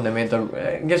now when they made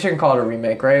the... I guess you can call it a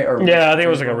remake, right? Or Yeah, I think it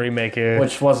was like a remake. Yeah.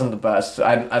 which wasn't the best.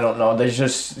 I don't know. They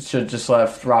should just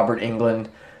left Robert Englund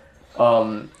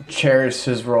cherish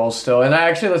his role still. And I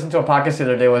actually listened to a podcast the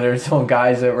other day where there were some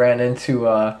guys that ran into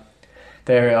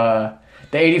the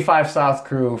 85 South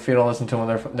crew. If you don't listen to them,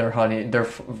 they're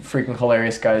freaking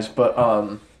hilarious guys. But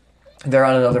they're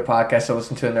on another podcast I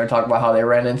listened to, and they're talking about how they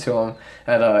ran into him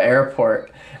at an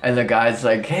airport. And the guy's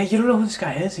like, "Hey, you don't know who this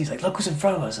guy is?" He's like, "Look who's in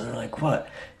front of us." And they're like, "What?"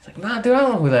 He's like, "Nah, dude, I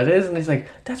don't know who that is." And he's like,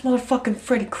 "That's motherfucking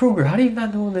Freddy Krueger. How do you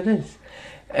not know who that is?"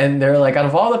 And they're like, out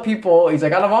of all the people you're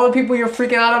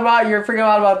freaking out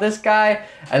about this guy.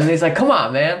 And he's like, "Come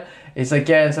on, man." He's like,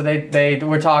 "Yeah." And so they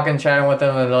were talking, chatting with him,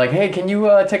 and they're like, "Hey, can you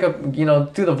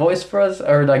do the voice for us?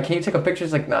 Or like, can you take a picture?"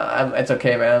 He's like, "Nah, it's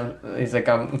okay, man." He's like,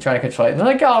 "I'm trying to control it." And they're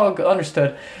like, "Oh,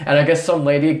 understood." And I guess some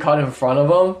lady cut in front of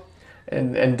him.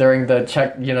 And during the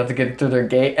check, to get through their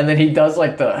gate, and then he does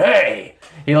like the hey,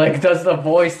 he like does the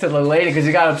voice to the lady because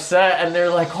he got upset, and they're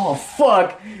like, "Oh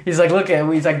fuck!" He's like, "Look at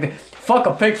him." He's like, "Fuck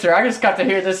a picture! I just got to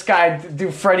hear this guy do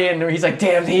Freddy," and he's like,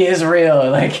 "Damn, he is real."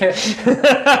 Like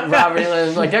Robert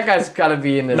Englund, like that guy's got to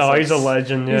be in this. No, like, he's a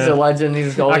legend. Yeah. He's a legend.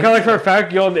 He's I kind of like for a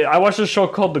fact, I watched a show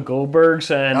called The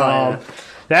Goldbergs, and yeah.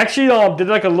 they actually did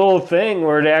like a little thing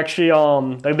where they actually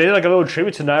they did like a little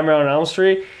tribute to Nightmare on Elm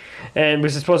Street, and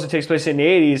which is supposed to take place in the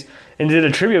 80s, and did a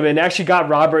tribute of it, and actually got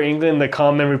Robert Englund to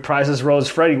come and reprise his role as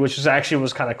Freddy, which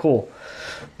was kind of cool.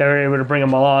 They were able to bring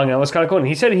him along, and it was kind of cool. And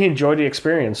he said he enjoyed the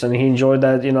experience, and he enjoyed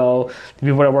that, the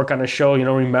people that work on the show,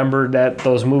 remembered that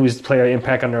those movies play an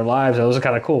impact on their lives. That was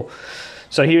kind of cool.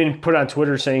 So he even put on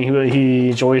Twitter saying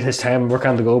he enjoyed his time working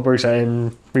on the Goldbergs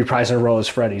and reprising the role as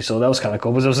Freddy. So that was kind of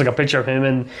cool. Because it was like a picture of him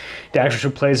and the actress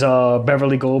who plays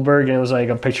Beverly Goldberg, and it was like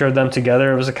a picture of them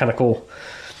together. It was kind of cool.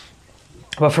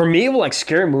 But for me, with like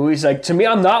scary movies, like to me,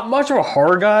 I'm not much of a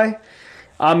horror guy.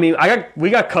 I mean, we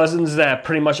got cousins that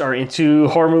pretty much are into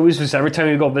horror movies because every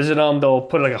time we go visit them, they'll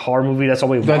put like a horror movie. That's all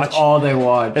we watch. That's all they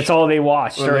watch. That's all they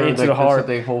watch. Well, they're into the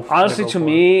horror. Honestly, to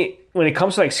me, when it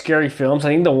comes to like scary films, I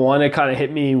think the one that kind of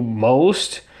hit me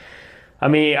most. I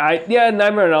mean,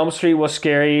 Nightmare on Elm Street was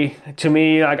scary to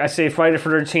me. Like I say, Friday the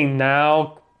 13th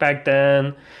now. Back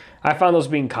then, I found those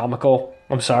being comical.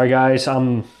 I'm sorry, guys.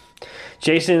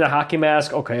 Jason in the hockey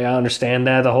mask, okay, I understand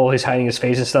that. The whole he's hiding his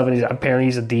face and stuff, and apparently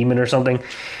he's a demon or something.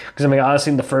 Because I mean, honestly,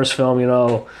 in the first film,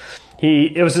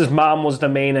 it was his mom was the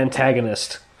main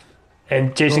antagonist,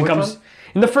 and Jason comes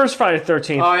in the first Friday the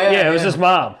 13th. Oh yeah, it was his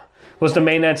mom was the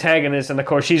main antagonist, and of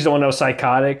course she's the one that was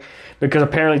psychotic because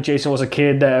apparently Jason was a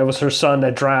kid that was her son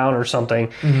that drowned or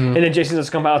something, and then Jason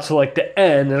doesn't come out to like the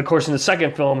end, and of course in the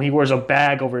second film he wears a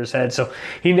bag over his head, so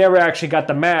he never actually got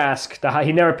the mask.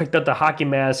 He never picked up the hockey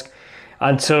mask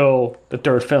until the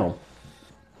third film,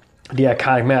 the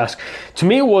iconic mask. To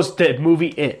me, it was the movie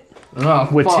It.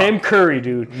 With Tim Curry,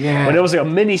 dude. Yeah. When it was like a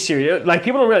miniseries. Like,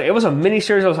 people don't realize, it was a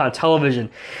miniseries that was on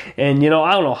television. And,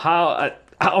 I don't know how,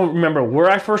 I don't remember where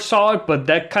I first saw it, but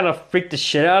that kind of freaked the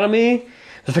shit out of me.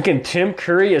 The freaking Tim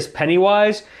Curry as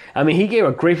Pennywise. I mean, he gave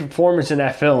a great performance in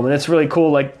that film, and it's really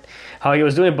cool, like, how he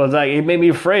was doing it, but like it made me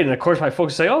afraid. And of course, my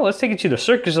folks say, "Oh, let's take you to the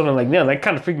circus," and I'm like, "No," that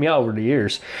kind of freaked me out over the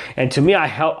years. And to me, I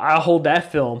hold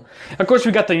that film. Of course,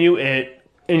 we got the new It,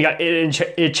 and you got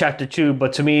It Chapter 2.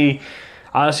 But to me,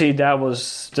 honestly, that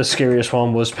was the scariest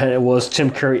one. Was Tim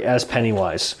Curry as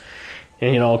Pennywise.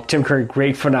 And Tim Curry,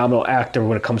 great, phenomenal actor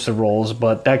when it comes to roles,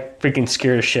 but that freaking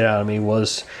scared the shit out of me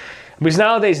was. Because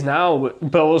nowadays, but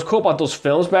what was cool about those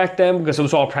films back then, because it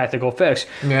was all practical effects.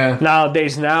 Yeah.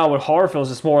 Nowadays, with horror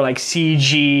films, it's more like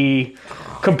CG,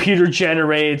 computer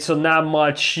generated, so not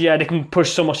much. Yeah, they can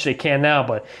push so much they can now,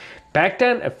 but back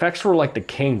then, effects were like the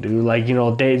king, dude. Like,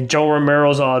 Joe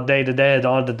Romero's Day to Dead,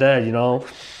 Dawn of the Dead, You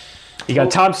got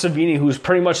Tom Savini, who's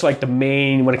pretty much like the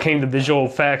main, when it came to visual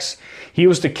effects, he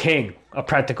was the king of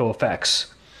practical effects.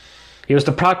 He was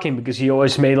the prop king because he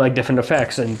always made like different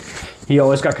effects, and he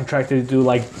always got contracted to do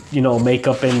like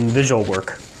makeup and visual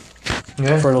work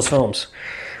for those films.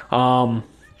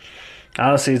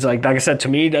 Honestly, it's like I said, to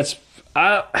me, that's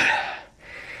I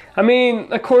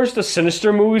mean, of course, the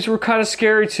Sinister movies were kind of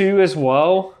scary too as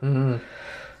well. Mm-hmm.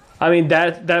 I mean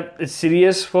that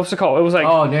Insidious, what's it called? It was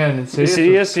like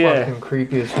Insidious, was fucking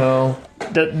creepy as hell.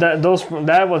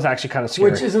 That was actually kind of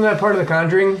scary. Which isn't that part of the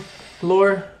Conjuring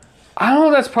lore? I don't know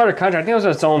if that's part of Conjuring. I think it was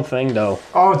its own thing, though.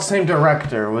 Oh, it's the same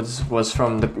director. Was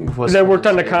from the... That worked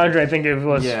on the Conjuring, I think it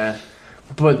was. Yeah.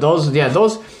 But those,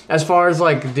 as far as,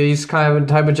 like, these type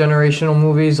of generational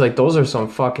movies, like, those are some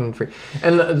fucking...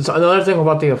 And another thing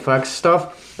about the effects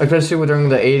stuff, especially during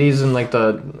the 80s and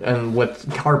and with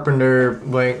Carpenter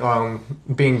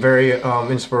being very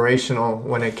inspirational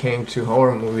when it came to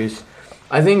horror movies.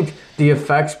 I think the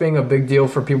effects being a big deal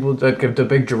for people, the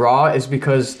big draw, is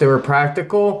because they were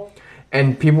practical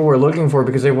and people were looking for it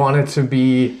because they wanted to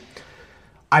be.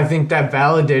 I think that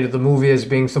validated the movie as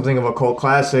being something of a cult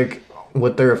classic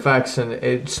with their effects, and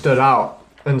it stood out.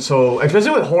 And so,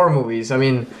 especially with horror movies, I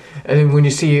mean, and when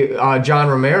you see John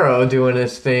Romero doing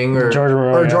this thing, or George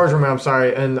Romero, I'm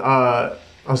sorry, and I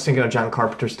was thinking of John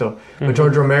Carpenter still, but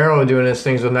George Romero doing his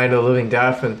things with Night of the Living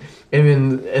Dead, and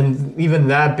even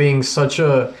that being such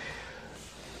a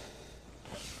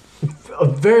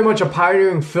very much a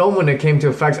pioneering film when it came to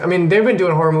effects. I mean, they've been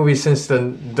doing horror movies since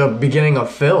the beginning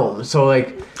of film, so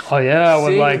like. Oh yeah,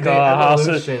 with like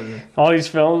all these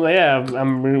films. Yeah, I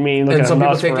mean, look at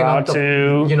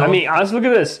Nosferatu. I mean, honestly, look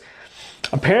at this.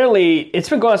 Apparently, it's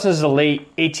been going on since the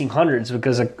late 1800s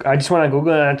because I just went on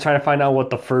Google and I'm trying to find out what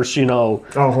the first,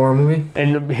 horror movie.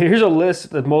 And here's a list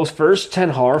of the most first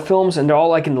 10 horror films, and they're all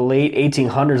like in the late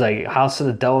 1800s, like House of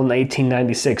the Devil in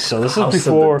 1896. So this is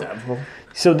before.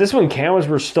 So this when cameras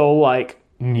were still like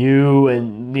new,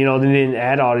 and they didn't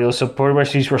add audio, so pretty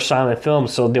much these were silent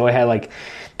films. So they only had like.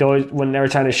 When they were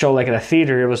trying to show like in a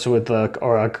theater, it was with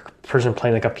a person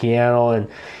playing like a piano, and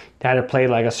they had to play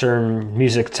like a certain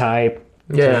music type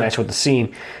to match with the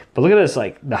scene. But look at this,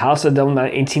 like The House of the Devil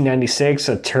 1896,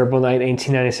 A Terrible Night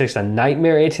 1896, A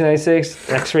Nightmare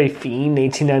 1896, X-Ray Fiend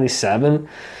 1897,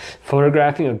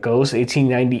 Photographing a Ghost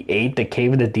 1898, The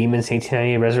Cave of the Demons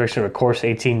 1898, Resurrection of a Corpse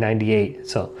 1898.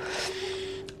 So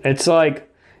it's like.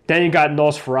 Then you got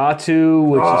Nosferatu,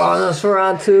 which is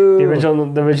Nosferatu,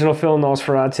 the original film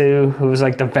Nosferatu, who was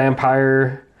like the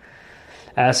vampire-esque,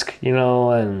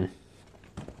 and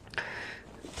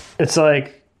it's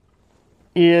like,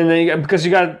 and then because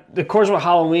you got, of course, with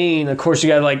Halloween, of course, you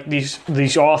got like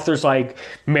these authors like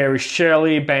Mary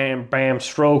Shelley, Bram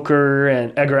Stoker,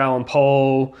 and Edgar Allan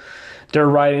Poe. Their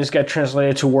writings got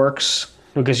translated to works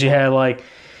because you had like.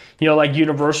 Like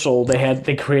Universal,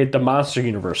 they created the monster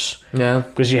universe. Yeah.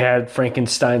 Because you had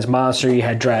Frankenstein's monster, you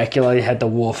had Dracula, you had the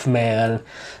Wolfman,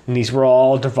 and these were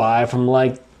all derived from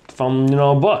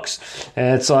books.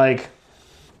 And it's like,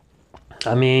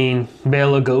 I mean,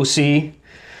 Bela Lugosi,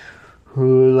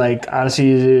 who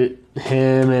honestly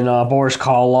him and Boris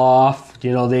Karloff,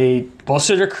 they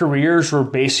most of their careers were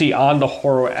basically on the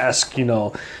horror-esque,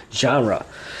 genre.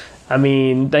 I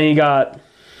mean, then you got.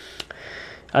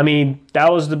 I mean,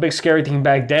 that was the big scary thing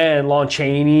back then. Lon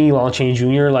Chaney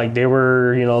Jr., they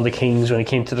were, the kings when it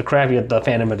came to the craft. You had the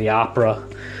Phantom of the Opera,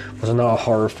 was another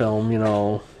horror film,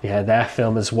 You had that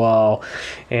film as well.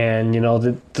 And,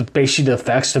 basically the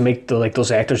effects to make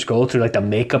those actors go through, the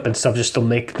makeup and stuff just to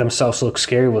make themselves look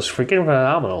scary was freaking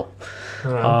phenomenal.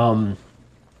 Like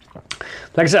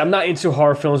I said, I'm not into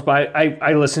horror films, but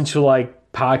I listen to,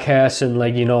 podcasts and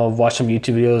watch some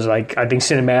YouTube videos. I think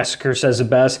Cinemassacre says it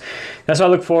best. That's why I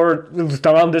look forward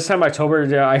around this time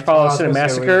October. I follow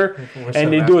Cinemassacre,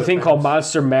 and they do a thing called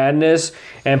Monster Madness,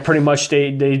 and pretty much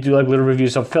they do little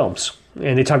reviews of films,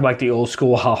 and they talk about the old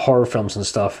school horror films and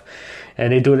stuff.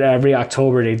 And they do it every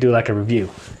October. They do a review,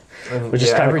 which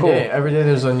is kind of cool. Every day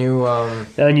there's a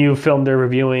new film they're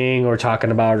reviewing or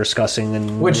talking about or discussing.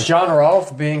 And which John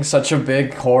Rolfe, being such a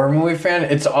big horror movie fan,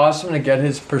 it's awesome to get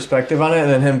his perspective on it, and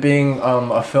then him being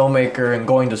a filmmaker and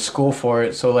going to school for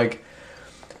it. So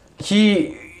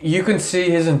you can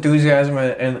see his enthusiasm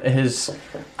and his.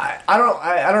 I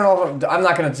don't know.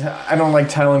 I don't like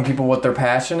telling people what their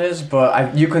passion is,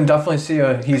 but you can definitely see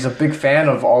he's a big fan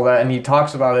of all that, and he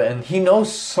talks about it, and he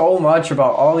knows so much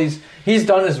about all these. He's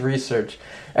done his research,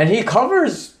 and he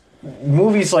covers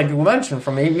movies like we mentioned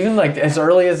from even as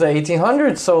early as the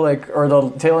 1800s, or the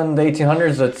tail end of the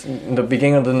 1800s. That's the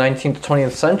beginning of the 19th to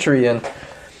 20th century, and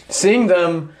seeing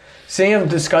him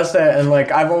discuss that, and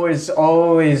I've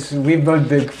always we've been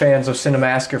big fans of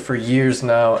Cinemassacre for years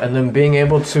now, and then being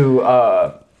able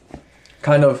to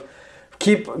kind of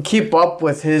keep up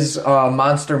with his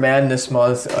Monster Madness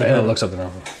month. It looks something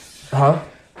up. Huh?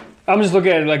 I'm just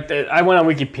looking at I went on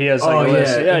Wikipedia. It's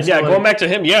going back to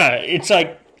him. Yeah, it's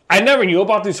I never knew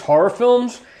about these horror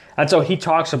films until he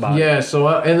talks about it. Yeah, so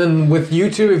and then with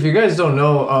YouTube, if you guys don't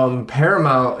know,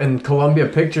 Paramount and Columbia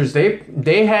Pictures,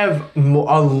 they have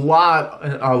a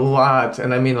lot,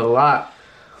 and I mean a lot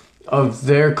of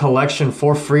their collection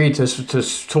for free to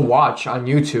watch on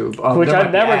YouTube. Which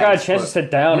I've never got a chance to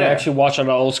sit down and actually watch an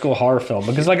old school horror film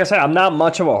because, like I said, I'm not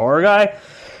much of a horror guy.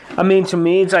 I mean, to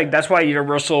me, it's that's why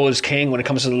Universal is king when it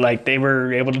comes to they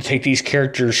were able to take these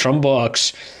characters from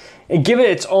books and give it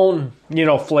its own,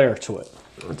 flair to it.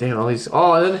 Damn, all these.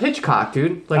 Oh, and then Hitchcock,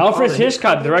 dude. Like, Alfred all the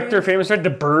Hitchcock, director, famous for The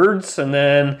Birds, and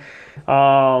then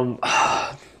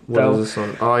What is this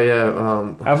one? Oh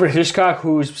yeah. Alfred Hitchcock,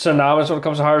 who's synonymous when it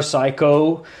comes to horror,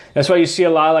 Psycho. That's why you see a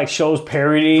lot of like shows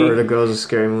parody. Vertigo's a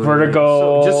scary movie.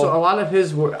 Vertigo. So just a lot of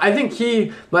his work. I think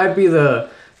he might be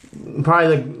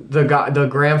probably the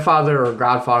grandfather or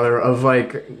godfather of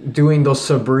like doing those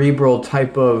cerebral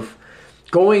type of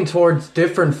going towards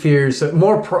different fears,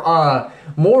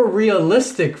 more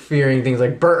realistic fearing things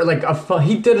like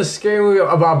he did a scary movie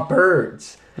about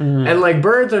birds. And like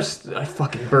birds are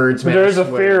fucking birds, man. There's a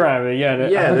fear out of it, yeah.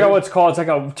 I forgot what it's called. It's like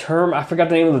a term. I forgot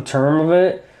the name of the term of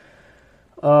it.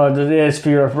 It is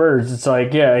fear of birds. It's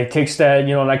like, yeah, he takes that,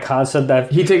 that concept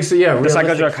that he takes the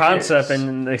psychological concept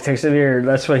and he takes it here.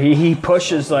 That's what he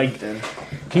pushes. Like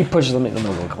he pushes. Let me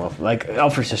come up. Like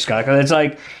Alfred Hitchcock. It's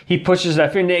like he pushes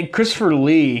that fear. And Christopher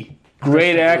Lee,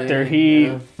 great actor.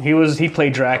 He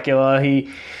played Dracula.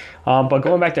 But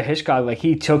going back to Hitchcock, like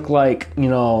he took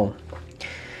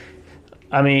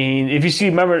I mean, if you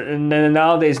remember, and then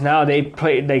nowadays they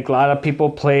play, like a lot of people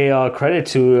play credit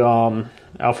to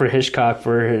Alfred Hitchcock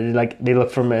for they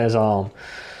look for him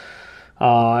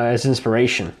as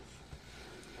inspiration,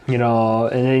 and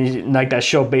then like that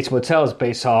show Bates Motel is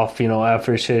based off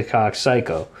Alfred Hitchcock's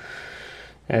Psycho.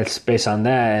 It's based on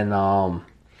that, and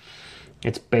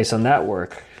it's based on that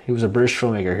work. He was a British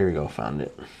filmmaker. Here we go, found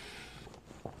it,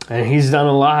 and he's done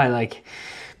a lot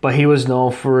but he was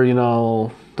known for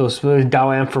those movies,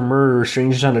 Dial M for Murder,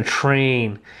 Strangers on a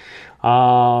Train,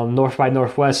 North by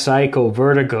Northwest, Psycho,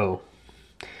 Vertigo.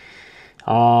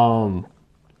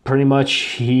 Pretty much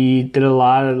he did a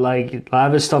lot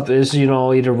of his stuff is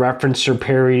either referenced or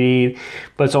parodied,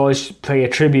 but it's always pay a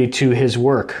tribute to his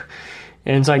work.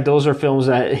 And it's like those are films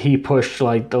that he pushed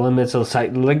the limits of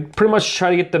pretty much try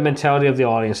to get the mentality of the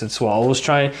audience as well.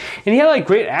 And he had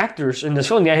great actors in this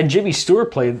film. Yeah, I had Jimmy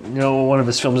Stewart play one of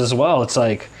his films as well. It's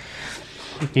like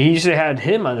he usually had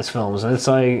him on his films, and it's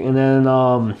like, and then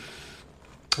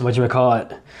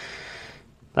whatchamacallit,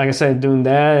 like I said, doing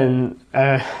that, and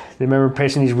I remember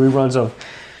placing these reruns of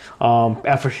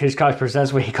Alfred Hitchcock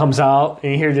Presents where he comes out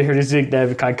and you hear this that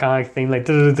iconic thing like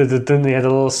they had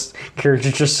a little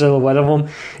caricature silhouette of him.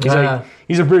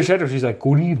 He's a British actor. So he's like,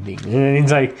 good evening, and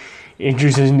he's like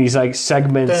introducing these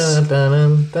segments.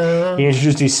 He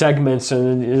introduced these segments,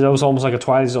 and it was almost like a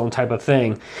Twilight Zone type of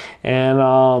thing.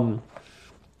 And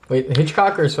wait,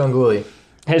 Hitchcock or Svengoolie?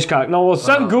 Hitchcock. No, well,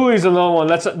 Svengoolie's another one.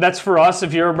 That's for us.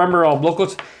 If you remember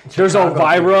locals, there's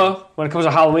Elvira. When it comes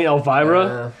to Halloween,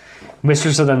 Elvira,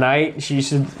 Mistress of the Night.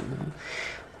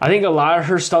 I think a lot of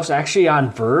her stuff's actually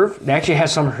on Verve. They actually have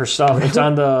some of her stuff. It's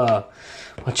on the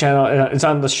what channel? It's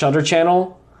on the Shudder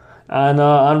channel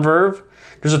on Verve.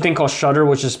 There's a thing called Shudder,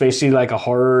 which is basically like a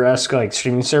horror-esque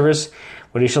streaming service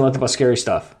where they show nothing but scary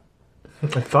stuff.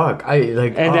 Fuck,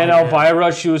 then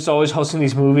Elvira, she was always hosting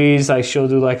these movies. She'll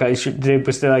do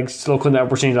local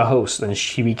networks need a host, and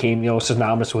she became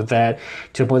synonymous with that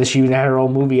to the point that she even had her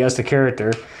own movie as the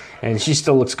character, and she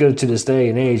still looks good to this day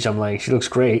and age. I'm like, she looks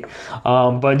great.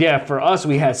 But yeah, for us,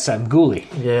 we had Svengoolie.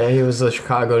 Yeah, he was a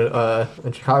Chicago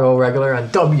regular on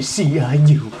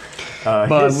WCIU.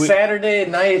 Saturday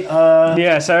night.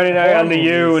 Saturday night on the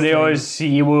U.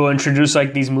 He will introduce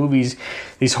these movies,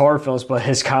 these horror films, but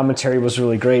his commentary was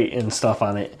really great and stuff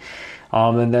on it.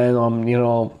 And then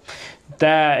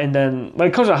that, and then when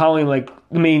it comes to Halloween,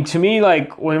 to me, when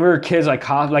we were kids, like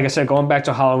I said, going back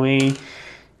to Halloween,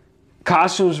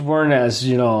 costumes weren't as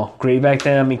great back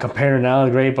then. I mean, compared to now,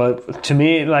 they're great, but to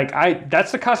me,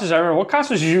 that's the costumes I remember. What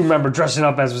costumes do you remember dressing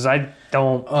up as? Because I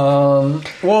don't.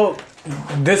 Well,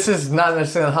 this is not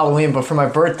necessarily Halloween, but for my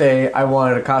birthday, I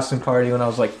wanted a costume party when I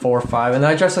was 4 or 5, and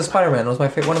I dressed as Spider-Man. It was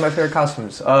one of my favorite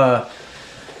costumes. But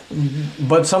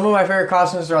some of my favorite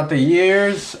costumes throughout the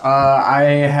years, I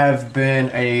have been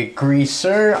a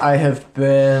greaser. I have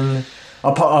been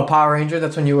a Power Ranger.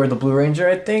 That's when you were the Blue Ranger,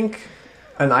 I think.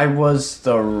 And I was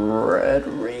the Red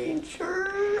Ranger.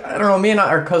 I don't know. Me and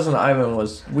our cousin Ivan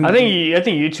was. I think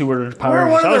you two were the Power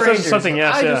Rangers. One of the Rangers. Something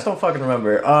else. I just don't fucking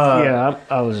remember.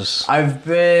 I was just. I've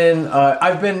been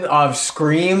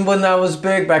Scream when that was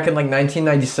big back in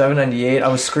 1997, 98. I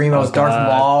was Scream. I was Darth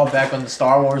Maul back when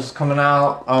Star Wars was coming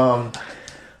out.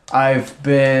 I've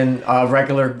been a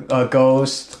regular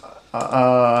Ghost.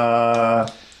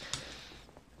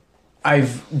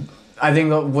 I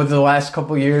think with the last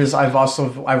couple of years, I've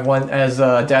went as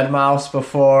Dead Mouse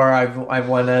before. I've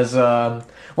went as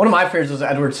one of my favorites was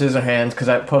Edward Scissorhands because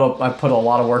I put a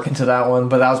lot of work into that one.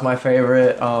 But that was my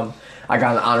favorite. I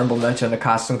got an honorable mention in the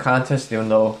costume contest, even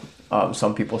though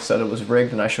Some people said it was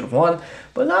rigged and I should have won,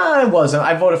 but nah, it wasn't.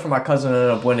 I voted for my cousin and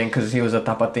ended up winning because he was a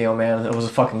Tapatio man. It was a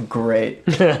fucking great,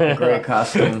 great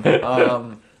costume.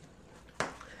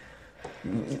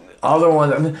 Other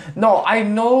ones, no, I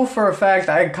know for a fact.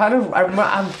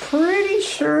 I'm pretty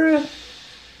sure.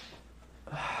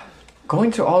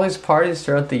 Going to all these parties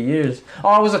throughout the years.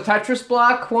 Oh, it was a Tetris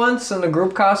block once in the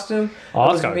group costume.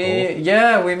 Oh, that's It was kinda cool.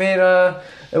 Yeah, we made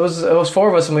It was 4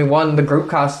 of us and we won the group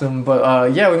costume.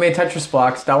 But yeah, we made Tetris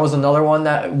blocks. That was another one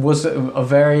that was a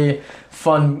very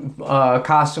fun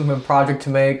costume and project to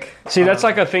make. See, that's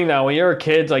like a thing now. When you're a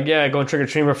kid, like, yeah, going trick or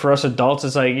treating, but for us adults,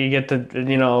 it's like you get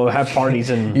to, have parties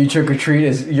and. Your trick or treat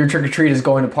is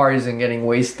going to parties and getting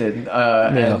wasted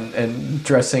and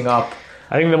dressing up.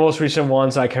 I think the most recent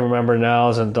ones I can remember now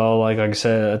is an adult. Like I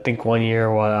said, I think one year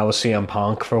I was CM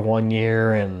Punk for 1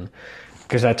 year, and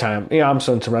because that time, I'm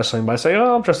so into wrestling, but I say,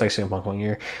 I'm dressed like CM Punk 1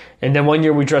 year, and then 1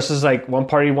 year we dressed as like one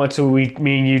party went to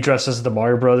me and you dressed as the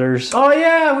Mario Brothers. Oh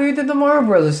yeah, we did the Mario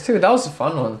Brothers too. That was a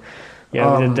fun one.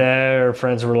 Yeah, we did that. Our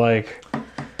friends were like,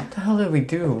 What the hell did we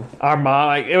do? our mom.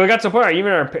 Like, it got to the point.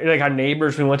 Even our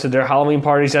neighbors, we went to their Halloween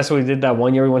parties. That's what we did that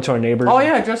 1 year. We went to our neighbors. Oh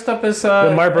yeah, I dressed up as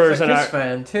Mario Brothers a and Kiss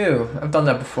fan too. I've done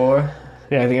that before.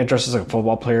 Yeah, I think I dressed as like a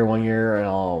football player 1 year,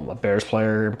 and a Bears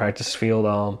player in practice field.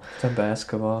 Done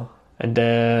basketball. And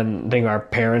then I think our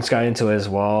parents got into it as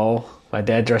well. My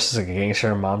dad dressed as like a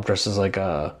gangster, and mom dressed as like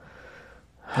a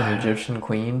An Egyptian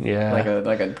queen. Yeah.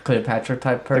 Like a Cleopatra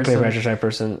type person. Cleopatra type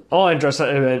person. Oh,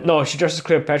 and no, she dresses as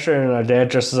Cleopatra, and our dad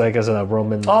dresses like as a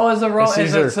Roman. Oh, as a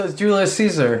Caesar. it's Julius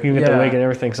Caesar. You get the wig and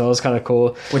everything, so it was kind of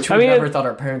cool. Which we never thought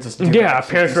our parents would do. Yeah, our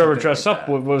parents would ever dress up.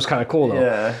 Was kind of cool though.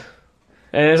 Yeah.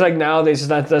 And it's like nowadays,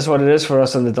 that's what it is for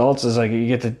us and adults. Is like you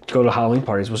get to go to Halloween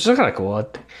parties, which is kind of cool.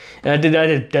 And I did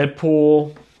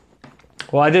Deadpool.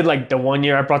 Well, I did like the 1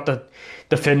 year I brought the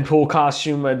Finpool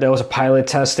costume. There was a pilot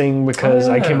testing because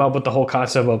I came up with the whole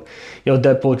concept of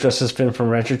Deadpool dressed as Finn from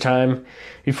Adventure Time.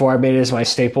 Before I made it as my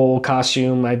staple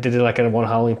costume, I did it like at one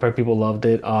Halloween party. People loved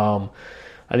it.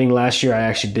 I think last year I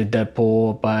actually did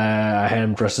Deadpool, but I had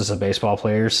him dressed as a baseball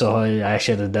player. So I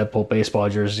actually had the Deadpool baseball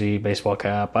jersey, baseball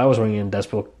cap. I was wearing a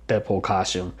Deadpool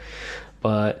costume.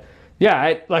 But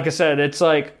yeah, like I said, it's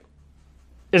like,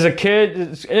 as a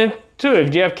kid, and too,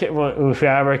 if you have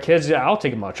kids, yeah, I'll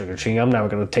take them out trick or treating. I'm never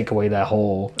gonna take away that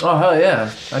whole. Oh hell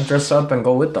yeah! I dress up and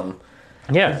go with them.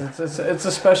 Yeah, it's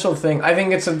a special thing. I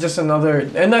think it's just another,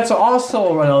 and that's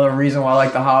also another reason why I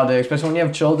like the holiday, especially when you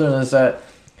have children, is that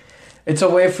it's a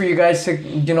way for you guys to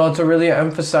to really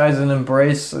emphasize and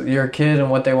embrace your kid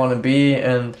and what they want to be,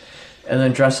 and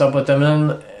then dress up with them.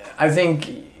 And I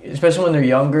think, especially when they're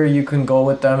younger, you can go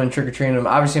with them and trick or treat them.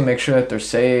 Obviously, make sure that they're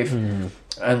safe.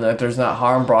 And that there's not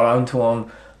harm brought onto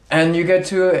them, and you get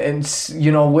to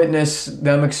witness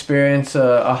them experience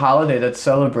a holiday that's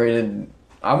celebrated.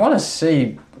 I want to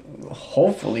say,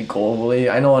 hopefully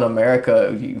globally. I know in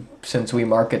America, since we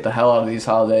market the hell out of these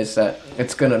holidays, that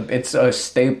it's a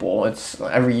staple. It's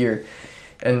every year,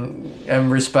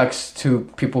 and respects to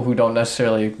people who don't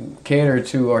necessarily cater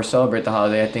to or celebrate the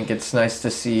holiday. I think it's nice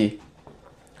to see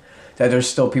that there's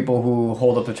still people who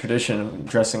hold up the tradition of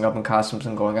dressing up in costumes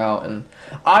and going out. And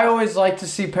I always like to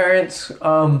see parents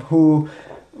who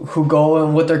go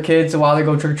in with their kids while they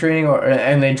go trick-or-treating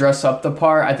and they dress up the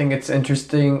part. I think it's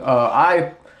interesting.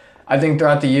 I think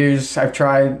throughout the years I've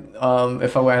tried,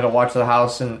 if I had to watch the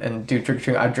house and do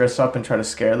trick-or-treating, I'd dress up and try to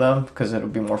scare them because it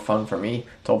would be more fun for me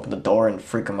to open the door and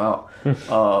freak them out.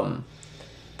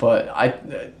 But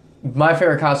my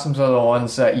favorite costumes are the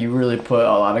ones that you really put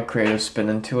a lot of creative spin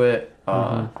into it.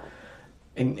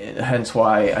 And hence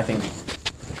why I think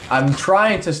I'm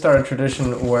trying to start a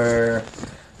tradition where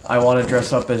I want to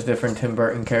dress up as different Tim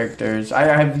Burton characters. I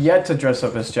have yet to dress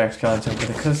up as Jack Skellington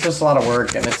because it's just a lot of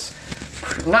work and it's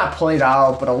not played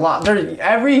out, but a lot.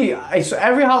 Every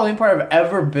Halloween party I've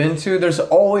ever been to, there's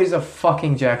always a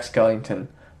fucking Jack Skellington,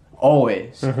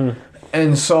 always.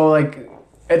 And so like,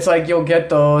 it's like you'll get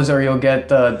those or you'll get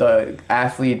the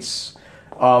athletes.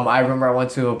 I remember I went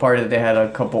to a party that they had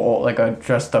a couple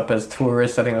dressed up as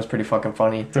tourists. I think it was pretty fucking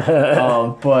funny.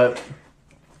 But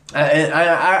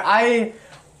I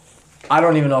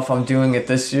don't even know if I'm doing it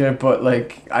this year, but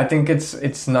like I think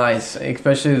it's nice,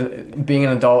 especially being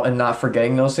an adult and not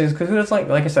forgetting those things. Because who doesn't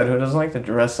like I said, who doesn't like to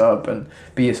dress up and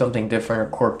be something different or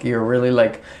quirky or really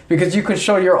because you can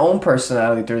show your own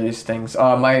personality through these things.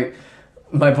 My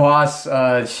boss,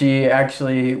 she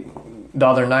actually, the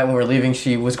other night when we were leaving,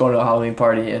 she was going to a Halloween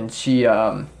party and she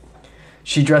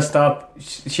dressed up.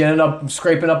 She ended up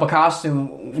scraping up a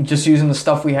costume just using the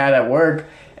stuff we had at work,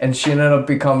 and she ended up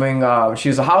becoming. She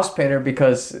was a house painter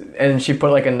and she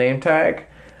put like a name tag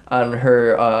on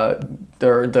her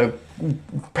the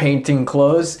painting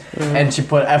clothes, and she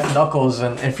put F Knuckles.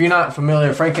 And if you're not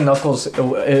familiar, Frankie Knuckles,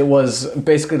 it was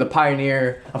basically the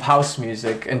pioneer of house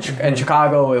music in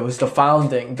Chicago. It was the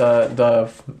founding,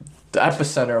 the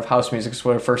epicenter of house music is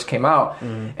where it first came out.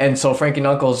 And so Frankie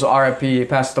Knuckles, R.I.P.,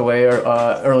 passed away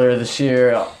earlier this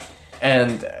year,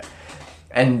 and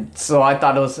so I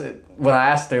thought it was, when I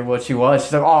asked her what she was,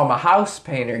 she's like, "Oh, I'm a house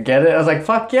painter, get it?" I was like,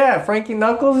 "Fuck yeah, Frankie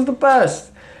Knuckles is the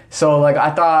best." So like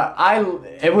I thought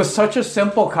it was such a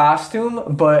simple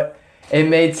costume, but it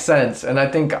made sense. And I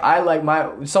think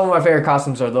some of my favorite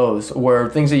costumes are those, where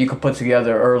things that you could put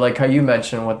together, or like how you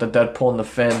mentioned with the Deadpool and the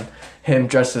Finn, him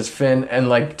dressed as Finn, and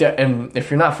like and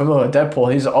if you're not familiar with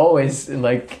Deadpool, he's always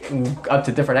like up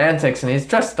to different antics, and he's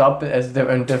dressed up as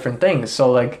different things.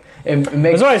 So like it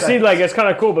makes That's why I sense. see, like, it's kind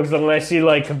of cool, because when I see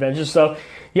like convention stuff,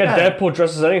 yeah, Deadpool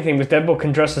dresses anything, but Deadpool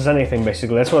can dress as anything,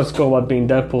 basically. That's what's cool about being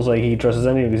Deadpool's, like, he dresses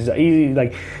anything.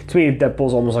 Like, to me,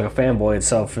 Deadpool's almost like a fanboy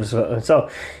itself. So,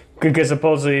 because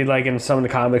supposedly, like, in some of the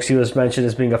comics, he was mentioned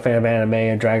as being a fan of anime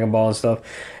and Dragon Ball and stuff.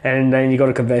 And then you go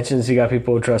to conventions, you got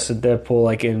people dressed as Deadpool,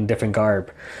 like, in different garb.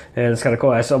 And it's kind of cool.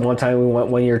 I saw one time we went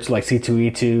one year to, like,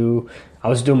 C2E2. I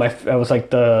was like,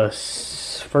 the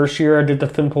first year I did the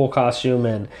Finpool costume,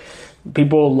 and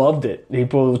people loved it.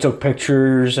 People took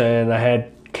pictures, and I had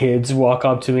kids walk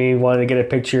up to me, wanted to get a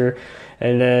picture,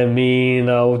 and then me,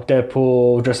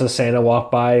 Deadpool dressed as Santa walk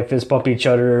by, fist bump each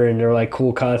other, and they're like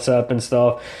cool concept and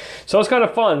stuff. So it's kind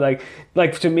of fun.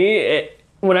 Like to me,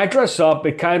 when I dress up,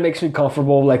 it kind of makes me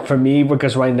comfortable. Like for me,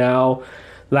 because right now,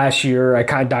 last year I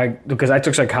kind of because I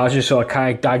took psychology, so I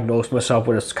kind of diagnosed myself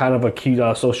with a kind of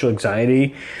acute social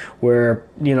anxiety, where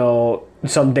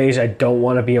some days I don't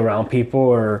want to be around people,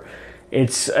 or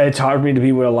it's hard for me to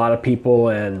be with a lot of people,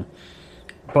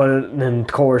 but then of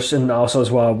course, and also as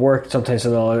well at work, sometimes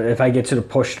if I get to the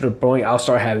push to the point, I'll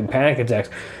start having panic attacks,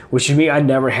 which to me, I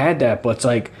never had that, but it's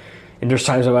like, and there's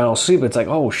times when I don't sleep, it's like,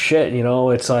 oh shit,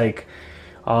 it's like,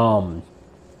 I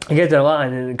get that a lot,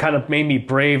 and it kind of made me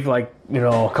brave, like,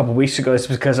 a couple weeks ago. It's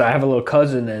because I have a little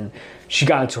cousin, and she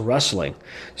got into wrestling,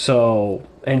 so,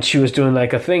 and she was doing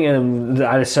like a thing, and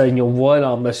I decided,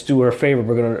 let's do her a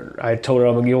favor. I told her,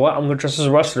 I'm gonna dress as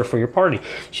a wrestler for your party.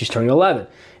 She's turning 11.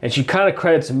 And she kind of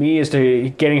credits me as to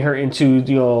getting her into,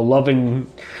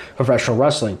 loving professional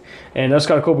wrestling. And that's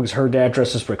kind of cool, because her dad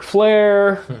dresses Ric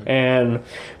Flair, and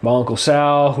my Uncle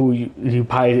Sal, who you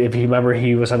probably, if you remember,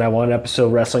 he was on that one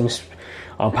episode, wrestling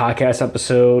podcast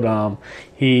episode.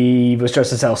 He was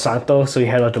dressed as El Santo, so he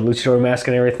had like the luchador mask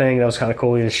and everything. That was kind of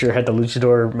cool. He sure had the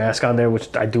luchador mask on there,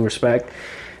 which I do respect.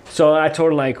 So I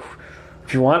told her, like,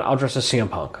 if you want, I'll dress as CM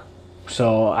Punk.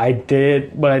 So I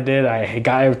did what I did. I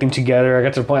got everything together. I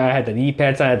got to the point I had the knee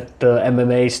pads. I had the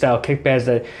MMA style kick pads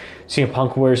that CM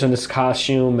Punk wears in this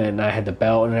costume, and I had the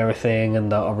belt and everything,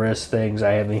 and the wrist things.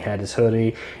 I even had his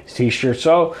hoodie, his t-shirt.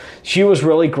 So she was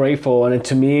really grateful, and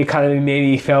to me, it kind of made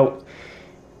me felt,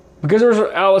 because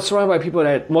I was surrounded by people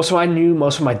that most of them I knew,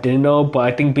 most of them I didn't know, but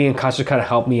I think being in costume kind of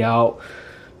helped me out,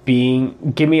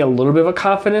 give me a little bit of a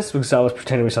confidence, because I was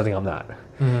pretending to be something I'm not.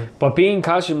 Mm-hmm. But being in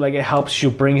costume, like, it helps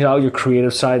you bring out your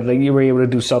creative side. Like, you were able to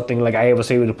do something, like I was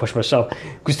able to push myself.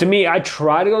 Because to me, I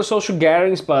try to go to social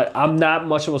gatherings, but I'm not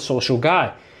much of a social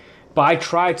guy. But I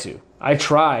try to.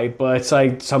 But it's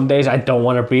like some days I don't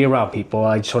want to be around people.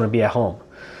 I just want to be at home.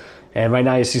 And right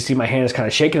now, you see my hand is kind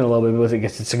of shaking a little bit,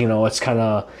 because it's kind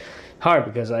of hard,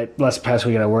 because last past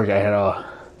weekend at work, I had a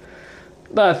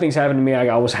lot of things happen to me. I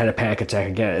almost had a panic attack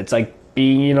again. It's like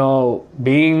being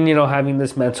having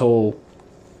this mental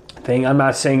thing. I'm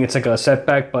not saying it's like a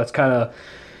setback, but it's kind of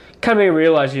made me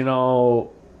realize,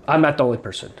 I'm not the only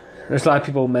person. There's a lot of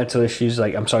people with mental issues.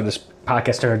 Like, I'm sorry, this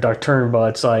podcast took a dark turn,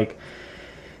 but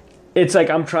it's like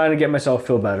I'm trying to get myself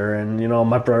feel better. And,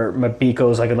 my brother, my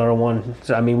Biko is like another one.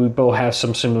 So, I mean, we both have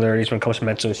some similarities when it comes to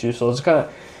mental issues. So it's kind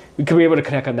of, we could be able to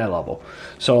connect on that level.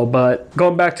 So, but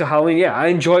going back to Halloween, yeah, I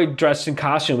enjoy dressing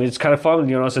costume. It's kind of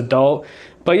fun, as an adult.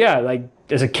 But yeah, like,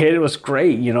 as a kid, it was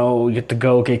great. You get to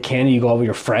go get candy, you go out with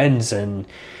your friends. And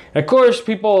of course,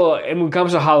 people, and when it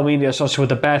comes to Halloween, they associate with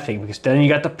the bad thing, because then you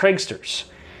got the pranksters.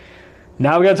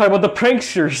 Now we got to talk about the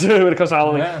pranksters when it comes to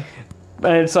Halloween. Yeah.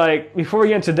 And it's like, before we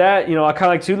get into that, I kind of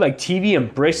like to, like, TV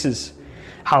embraces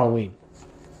Halloween.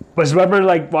 But remember,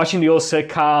 like, watching the old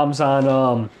sitcoms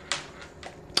on,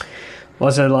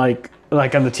 was it like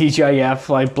on the TGIF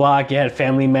like block? You had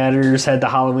Family Matters, had the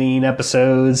Halloween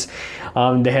episodes.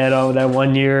 They had that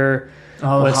one year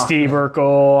with Steve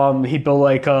Urkel. He built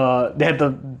like they had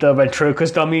the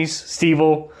ventriloquist dummies.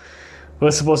 Steve-O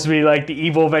was supposed to be like the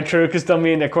evil ventriloquist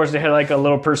dummy, and of course they had like a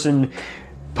little person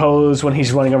pose when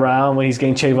he's running around, when he's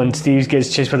getting chased, when Steve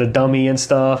gets chased by the dummy and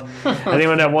stuff. And then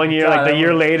when that 1 year, God, like the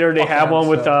year later, they have one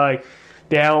with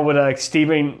episode. Steve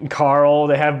and Carl.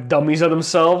 They have dummies of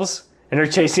themselves, and they're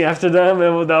chasing after them.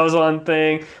 And that was one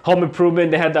thing. Home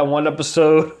Improvement, they had that one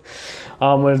episode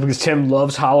because Tim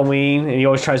loves Halloween, and he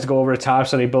always tries to go over the top.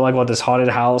 So they build like this haunted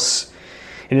house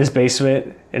in his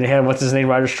basement, and they had what's his name,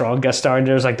 Ryder Strong guest star in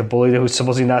there. It's like the bully who's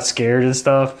supposedly not scared and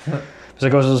stuff. So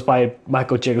it was by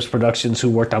Michael Jacobs Productions, who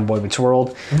worked on Boy Meets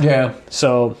World. Yeah,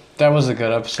 So that was a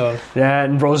good episode. yeah,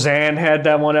 and Roseanne had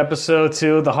that one episode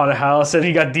too, the haunted house, and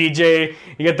he got DJ,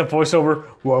 you get the voiceover,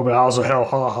 "Well, but house of hell,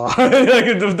 ha ha,"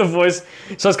 like the voice.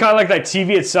 So it's kind of like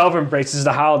TV itself embraces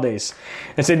the holidays.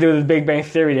 And so they do the Big Bang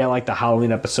Theory, they had like the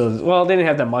Halloween episodes. Well, they didn't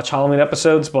have that much Halloween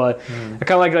episodes, but they're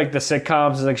kind of like the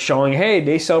sitcoms, like showing, hey,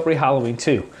 they celebrate Halloween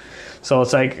too. So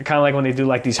it's like kind of like when they do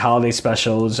like these holiday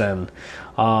specials, and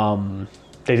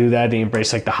they do that. They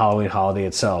embrace like the Halloween holiday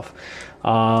itself.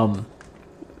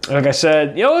 Like I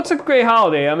said, it's a great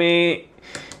holiday. I mean,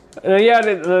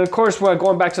 of course, we're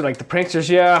going back to like the pranksters.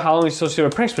 Yeah, Halloween's associated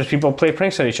with pranks because people play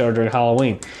pranks on each other during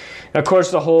Halloween. And of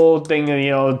course, the whole thing,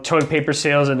 toilet paper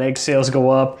sales and egg sales go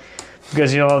up.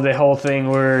 Because, the whole thing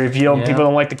where if people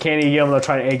don't like the candy you give them, they'll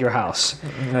try to egg your house.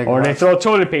 Or they throw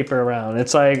toilet paper around.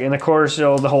 It's like, and of course,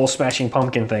 the whole smashing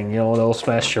pumpkin thing. They'll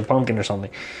smash your pumpkin or something.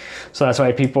 So that's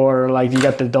why people are like, you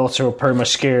got the adults who are pretty much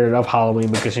scared of Halloween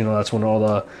because, that's when all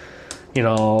the,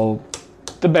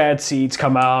 the bad seeds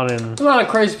come out. And There's a lot of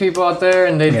crazy people out there,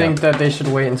 and they think that they should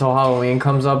wait until Halloween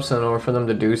comes up in order for them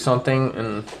to do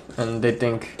something, and they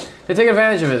take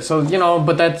advantage of it. So,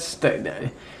 but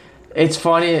it's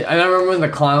funny. I remember when the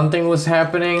clown thing was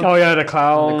happening. Oh yeah, the The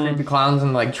clown. creepy clowns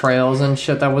and like trails and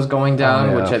shit that was going down,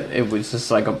 Oh, yeah. which it was just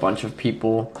like a bunch of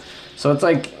people. So it's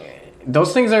like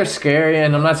those things are scary,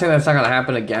 and I'm not saying that's not gonna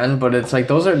happen again, but it's like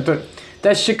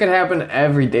that shit could happen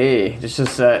every day. It's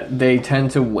just that they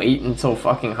tend to wait until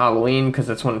fucking Halloween because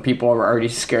that's when people are already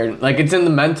scared. Like it's in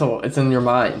the mental, it's in your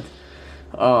mind.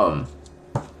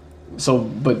 So,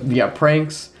 but yeah,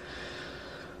 pranks.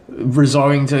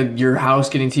 Resorting to your house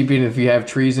getting TP'd if you have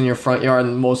trees in your front yard,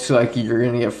 and most likely you're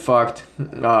gonna get fucked.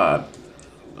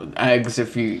 Eggs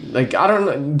if you like. I don't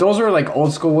know. Those are like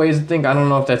old school ways to think. I don't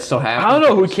know if that still happens. I don't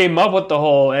know who came up with the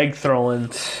whole egg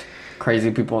throwing.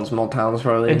 Crazy people in small towns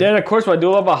probably. And then, of course, what I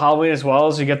do love about Halloween as well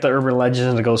is you get the urban legends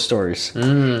and the ghost stories.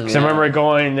 Because I remember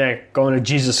going to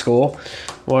Jesus school,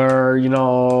 where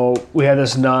we had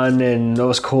this nun, and it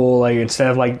was cool. Like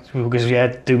instead of because we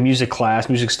had to do music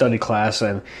study class,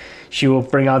 and she will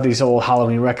bring out these old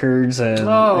Halloween records.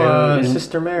 And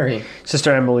Sister Mary.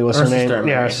 Sister Emily was Or her name. Sister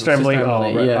Emily. Yeah, Sister Emily. Sister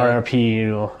Emily, yeah.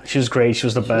 RRP. She was great. She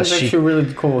was the best. She's actually a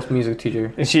really cool music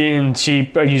teacher. And she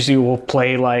usually will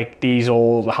play like these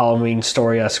old Halloween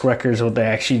story-esque records where they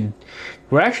actually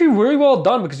were actually really well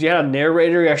done because you had a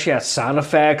narrator, you actually had sound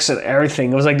effects and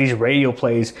everything. It was like these radio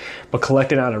plays, but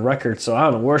collected on a record. So I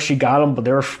don't know where she got them, but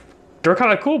they're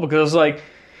kind of cool because it was like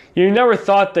you never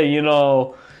thought that you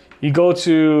go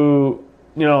to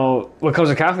when it comes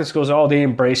to Catholic schools, they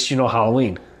embrace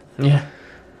Halloween. Yeah.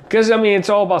 Because I mean, it's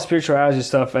all about spirituality and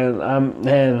stuff, and I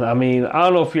mean, I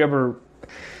don't know if you ever.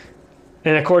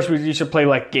 And of course, we used to play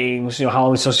like games,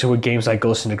 Halloween associated with games like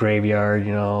Ghost in the Graveyard,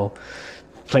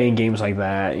 playing games like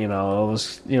that. It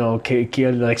was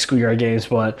like schoolyard games,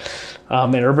 but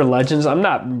and urban legends. I'm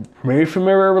not very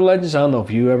familiar with urban legends. I don't know if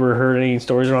you ever heard any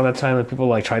stories around that time that people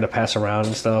like try to pass around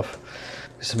and stuff.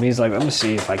 Because to me, it's like, let me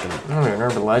see if I can. I don't even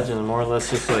urban legend, more or less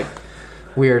just like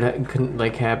weird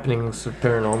happenings of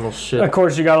paranormal shit. Of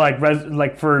course, you got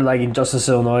for in Justice,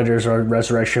 Illinois, there's a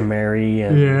Resurrection Mary,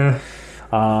 and Yeah.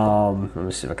 let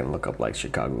me see if I can look up like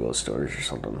Chicago ghost stories or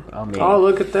something. I mean, Oh,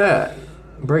 look at that.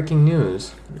 Breaking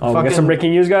news. we got some Fucking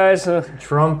breaking news, guys.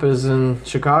 Trump is in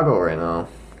Chicago right now.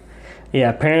 Yeah,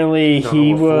 apparently Don't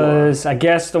he know what for. was. I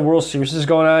guess the World Series is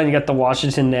going on. You got the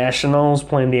Washington Nationals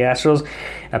playing the Astros.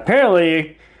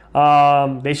 Apparently,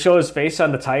 they show his face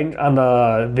on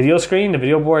the video screen, the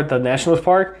video board at the Nationals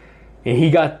park, and he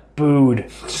got booed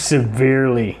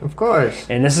severely. Of course.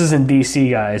 And this is in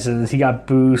DC, guys, and he got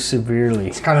booed severely.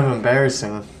 It's kind of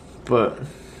embarrassing, but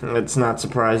it's not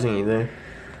surprising either.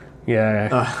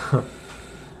 Yeah.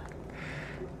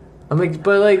 I mean,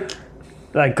 but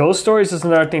Like ghost stories is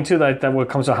another thing too. That when it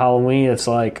comes to Halloween, it's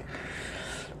like,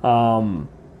 the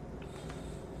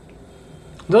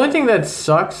only thing that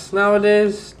sucks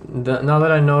nowadays, now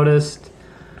that I noticed,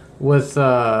 with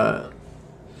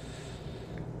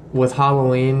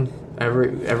Halloween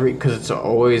every because it's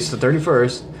always the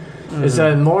 31st, is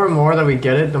that more and more that we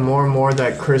get it, the more and more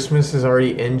that Christmas is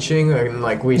already inching, and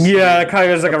like we see yeah, it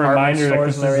kind of is like a department reminder that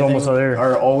stores Christmas and is almost everything there.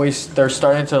 are always they're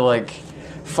starting to like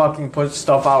fucking put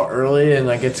stuff out early, and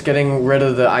like it's getting rid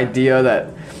of the idea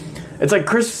that it's like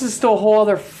Christmas is still a whole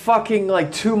other fucking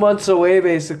like 2 months away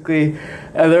basically,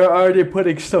 and they're already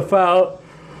putting stuff out.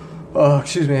 Oh,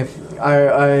 excuse me.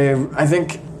 I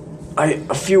think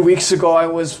a few weeks ago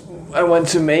I went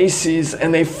to Macy's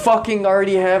and they fucking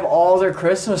already have all their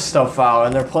Christmas stuff out,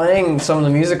 and they're playing some of the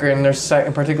music in their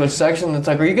particular section. It's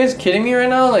like, are you guys kidding me right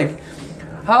now? Like,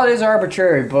 holidays are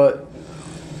arbitrary, but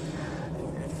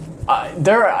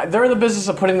they're in the business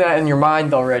of putting that in your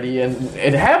mind already, and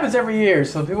it happens every year.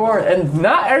 So people are,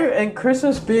 and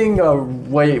Christmas being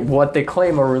what they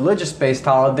claim a religious-based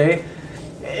holiday,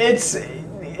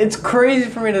 it's crazy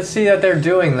for me to see that they're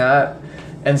doing that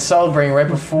and celebrating right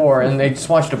before, and they just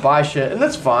want you to buy shit, and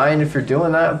that's fine if you're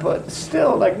doing that, but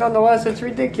still, like, nonetheless, it's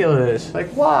ridiculous. Like,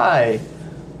 why?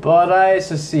 But I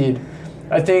secede.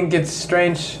 I think it's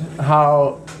strange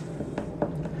how,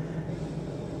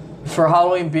 for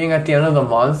Halloween being at the end of the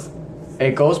month,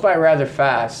 it goes by rather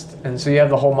fast, and so you have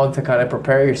the whole month to kind of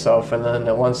prepare yourself, and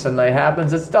then once the night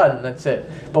happens, it's done, that's it.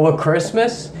 But with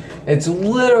Christmas, it's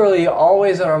literally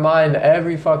always in our mind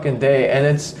every fucking day, and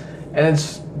it's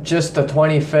just the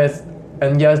 25th,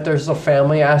 and yes, there's a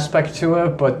family aspect to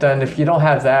it, but then if you don't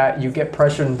have that, you get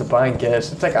pressured into buying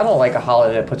gifts. It's like, I don't like a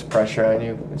holiday that puts pressure on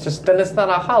you. It's just, then it's not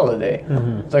a holiday.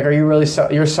 It's like, are you really,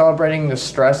 you're celebrating the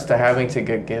stress to having to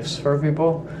get gifts for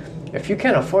people? If you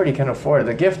can't afford it, you can't afford it.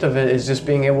 The gift of it is just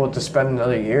being able to spend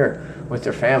another year with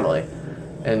your family,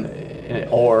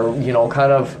 or, you know,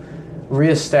 kind of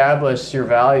reestablish your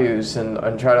values and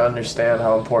try to understand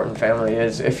how important family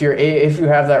is. If you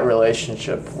have that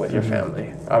relationship with your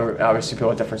family, obviously people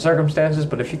have different circumstances,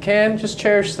 but if you can, just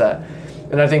cherish that.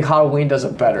 And I think Halloween does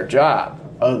a better job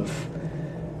of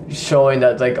showing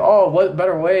that, like, oh, what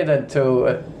better way than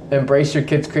to embrace your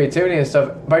kids' creativity and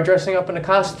stuff by dressing up in a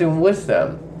costume with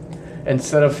them,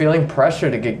 instead of feeling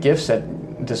pressure to get gifts that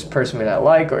this person may not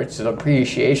like, or it's an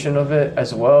appreciation of it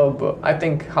as well. But I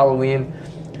think Halloween,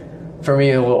 for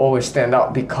me, it will always stand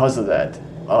out because of that.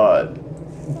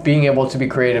 Being able to be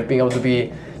creative, being able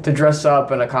to dress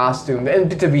up in a costume,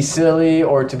 and to be silly,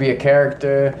 or to be a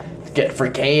character, to get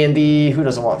free candy. Who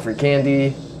doesn't want free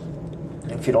candy?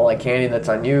 If you don't like candy, that's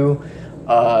on you.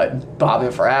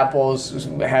 Bobbing for apples,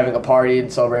 having a party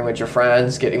and celebrating with your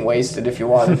friends, getting wasted if you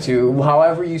wanted to.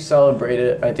 However you celebrate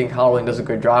it, I think Halloween does a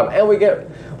good job, and we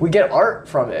get art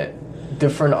from it,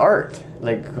 different art.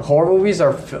 Like, horror movies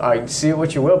are, I see it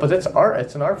what you will, but it's art.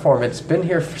 It's an art form. It's been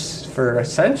here for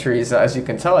centuries, as you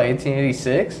can tell.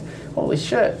 1886, holy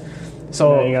shit.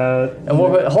 So,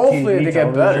 hopefully they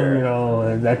get better. You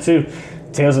know, that too.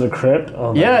 Tales of the Crypt.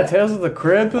 Oh, yeah, Tales of the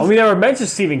Crypt. We never mentioned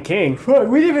Stephen King.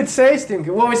 We didn't even say Stephen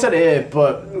King. Well, we said it,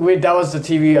 but that was the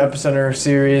TV Epicenter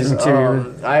series.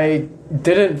 I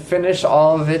didn't finish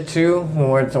all of it too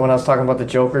when I was talking about the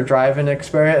Joker drive-in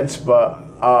experience, but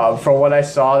from what I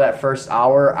saw that first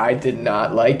hour, I did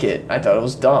not like it. I thought it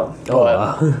was dumb.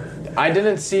 I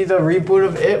didn't see the reboot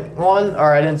of It one,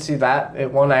 or I didn't see that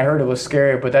It one. I heard it was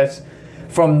scary, but that's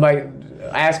from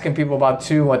asking people about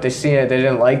 2, what they seen it, they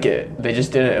didn't like it. They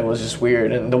just didn't. It was just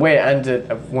weird. And the way it ended,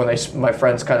 when my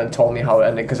friends kind of told me how it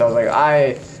ended, because I was like,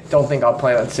 I don't think I'll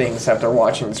plan on seeing this after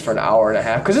watching this for an hour and a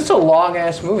half, because it's a long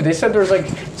ass movie. They said it's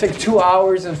like 2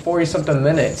 hours and 40 something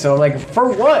minutes. So I'm like,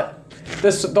 for what?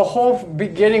 The whole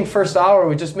beginning first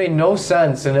hour just made no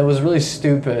sense, and it was really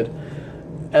stupid.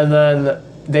 And then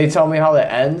they tell me how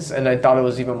it ends, and I thought it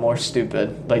was even more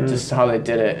stupid, like just how they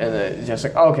did it. And it's just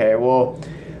like, okay, well,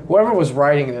 whoever was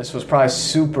writing this was probably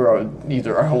super,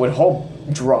 I would hope,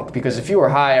 drunk, because if you were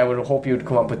high, I would hope you would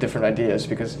come up with different ideas,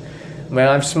 because, man,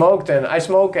 I smoke, and I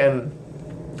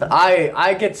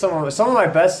get some of my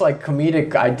best, like,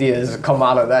 comedic ideas come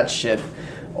out of that shit,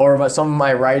 or some of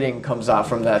my writing comes out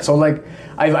from that. So, like,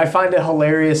 I find it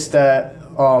hilarious that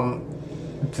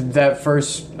that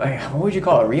first, what would you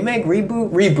call it, remake,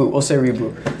 reboot, we'll say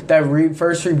reboot, that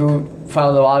first reboot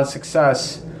found a lot of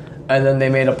success, and then they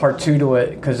made a part 2 to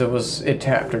it because it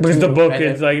chapter 2. Because the book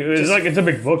is it's a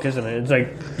big book, isn't it? It's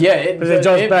like, yeah, because it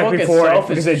jumps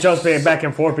back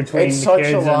and forth between it's the such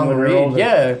kids a long and read.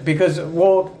 Yeah, because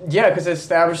it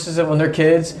establishes it when they're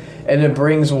kids, and it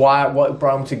brings what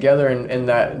brought them together in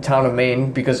that town of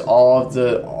Maine, because all of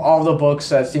the books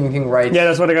that Stephen King writes. Yeah,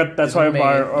 that's what I got. That's why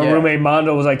our roommate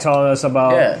Mondo was like telling us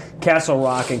about Castle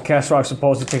Rock, and Castle Rock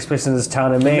supposedly takes place in this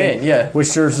town of Maine, which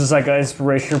serves as like an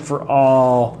inspiration for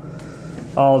all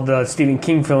the Stephen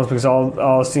King films, because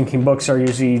all Stephen King books are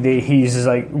usually he uses,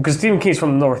 like, because Stephen King's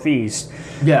from the Northeast,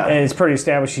 and it's pretty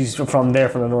established he's from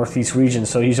the Northeast region,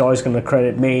 so he's always going to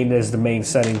credit Maine as the main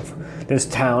setting, this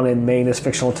town in Maine, this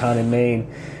fictional town in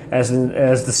Maine, as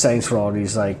the settings for all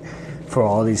these like for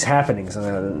all these happenings.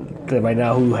 And right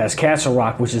now, who has Castle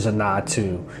Rock, which is a nod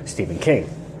to Stephen King.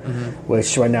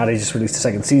 Which right now they just released the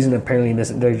second season. Apparently,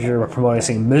 they're promoting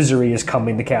saying Misery is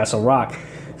coming to Castle Rock.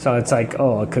 So it's like,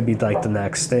 oh, it could be like the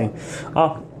next thing.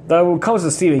 When it comes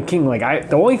to Stephen King, the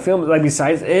only film,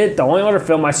 besides it, the only other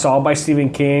film I saw by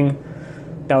Stephen King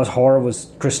that was horror was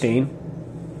Christine.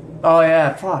 Oh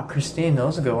yeah, fuck, Christine, that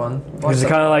was a good one. It's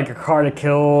kind of like a car that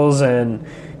kills, and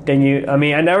then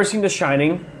I never seen The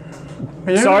Shining.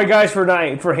 Sorry guys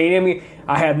for hating me.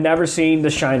 I have never seen The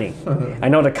Shining. I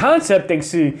know the concept. Thanks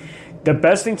to the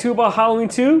best thing too about Halloween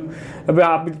 2,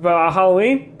 about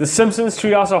Halloween, The Simpsons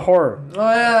Treehouse of Horror.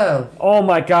 Oh yeah. Oh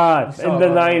my god! In the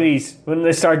 90s, when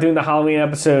they started doing the Halloween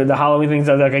episode, the Halloween things,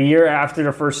 like a year after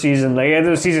the first season, like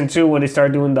after season 2, when they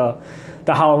started doing the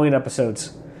Halloween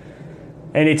episodes.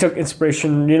 And they took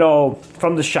inspiration,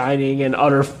 from The Shining and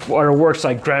other works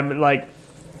like Gremlin. Like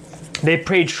they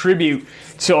paid tribute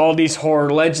to all these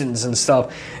horror legends and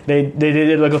stuff. They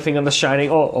did like a thing on The Shining.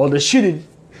 Oh, The Shining,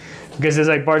 because it's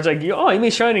like Bart's like, oh, you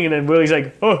made Shining, and then Willie's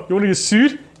like, oh, you want to get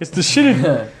sued? It's The Shining.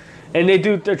 And they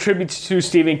do their tributes to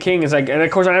Stephen King. It's like, and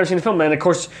of course I've never seen the film. And of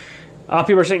course,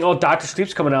 people are saying, oh, Doctor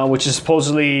Sleep's coming out, which is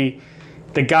supposedly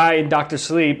the guy in Doctor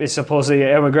Sleep is supposedly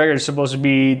Ewan McGregor is supposed to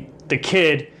be the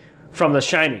kid from The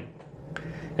Shining,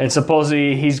 and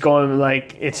supposedly he's going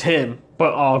like it's him,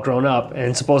 but all grown up,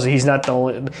 and supposedly he's not the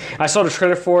only. I saw the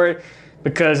trailer for it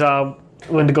because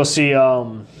went to go see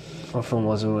what film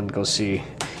was it? Went to go see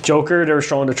Joker. They were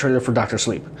showing the trailer for Doctor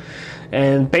Sleep,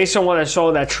 and based on what I saw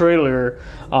in that trailer,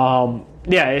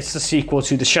 it's the sequel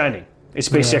to The Shining. It's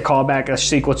basically a callback, a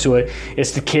sequel to it.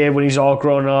 It's the kid when he's all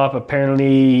grown up.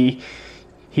 Apparently,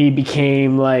 he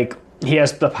became like. He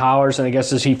has the powers, and I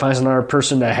guess as he finds another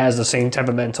person that has the same type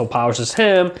of mental powers as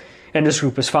him, and this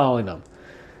group is following them.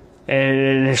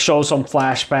 And it shows some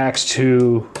flashbacks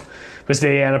to, because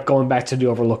they end up going back to the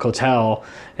Overlook Hotel,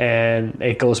 and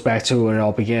it goes back to when it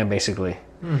all began, basically.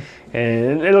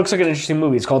 And it looks like an interesting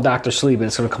movie. It's called Doctor Sleep, and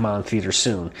it's going to come out in theaters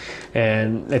soon.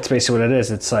 And that's basically what it is.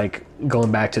 It's like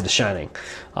going back to The Shining.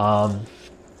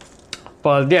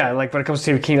 But yeah, like when it comes to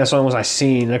Stephen King, that's the only ones I've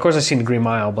seen. And of course, I've seen The Green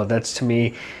Mile, but that's to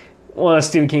me one of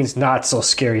Stephen King's not so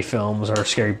scary films or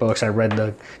scary books. I read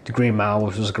the Green Mile,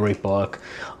 which was a great book.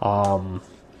 But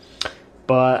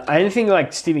I didn't think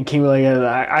like Stephen King really.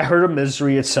 I heard of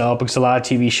Misery itself because a lot of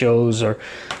TV shows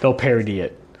they'll parody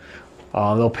it.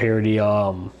 They'll parody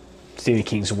Stephen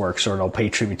King's works, or they'll pay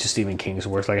tribute to Stephen King's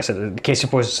works. Like I said, in the case of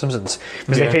The Simpsons,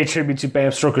 because they paid tribute to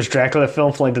Bram Stoker's Dracula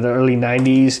film from like the early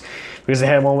 '90s, because they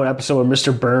had one episode where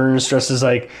Mr. Burns dressed as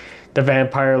like the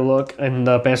vampire look in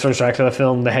the Bram Stoker's Dracula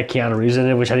film that had Keanu Reeves in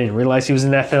it, which I didn't realize he was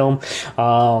in that film.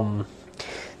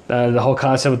 The whole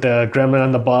concept with the gremlin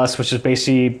on the bus, which is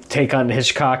basically take on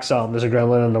Hitchcock's There's a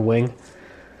Gremlin on the Wing.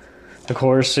 Of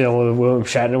course, William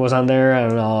Shatner was on there,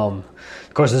 and of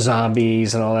course the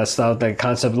zombies and all that stuff. The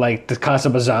concept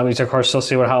of zombies, of course,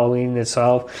 associated with Halloween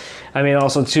itself. I mean,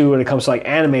 also too, when it comes to like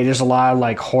anime, there's a lot of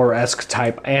like horror-esque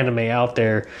type anime out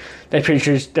there that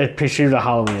pictures the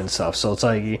Halloween and stuff. So it's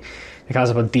like the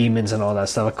concept of demons and all that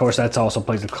stuff. Of course, that's also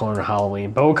plays a corner of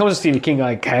Halloween. But when it comes to Stephen King,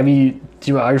 like, are you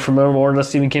familiar with more of the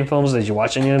Stephen King films? Did you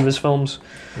watch any of his films?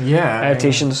 Yeah.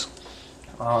 Adaptations?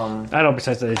 I know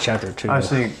besides the chapter 2.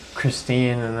 Obviously,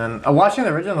 Christine, and then watching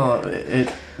the original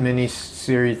mini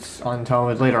series on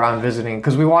television later on visiting,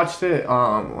 because we watched it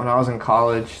when I was in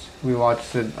college. We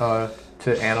watched it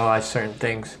to analyze certain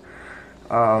things.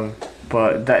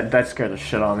 But that scared the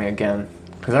shit out of me again.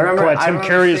 Because I remember Tim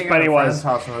Curry as Pennywise.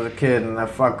 House when I was a kid, and that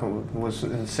fucking was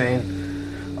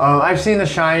insane. I've seen The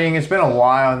Shining. It's been a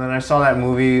while, and then I saw that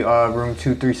movie Room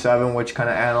 237, which kind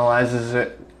of analyzes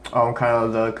it, kind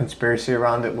of the conspiracy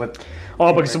around it with.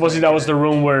 Oh, because supposedly that was the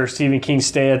room where Stephen King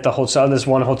stayed at the hotel. This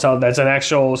one hotel that's an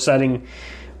actual setting.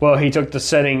 Well, he took the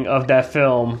setting of that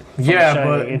film.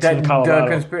 But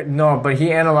but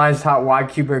he analyzed why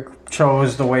Kubrick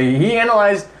chose the way he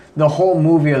analyzed the whole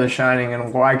movie of The Shining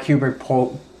and why Kubrick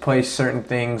placed certain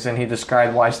things, and he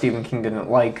described why Stephen King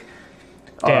didn't like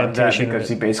that, because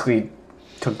he basically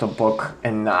took the book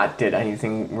and not did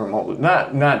anything remotely.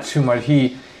 Not too much.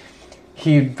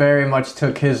 He very much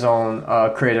took his own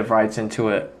creative rights into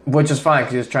it, which is fine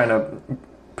because he was trying to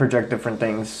project different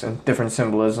things and different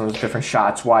symbolisms, different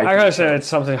shots. Why? I gotta say, it's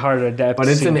something hard to adapt. But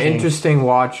it's an interesting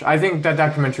watch. I think that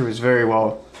documentary was very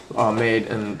well made,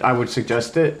 and I would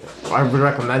suggest it. I would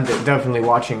recommend it. Definitely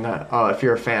watching that if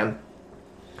you're a fan.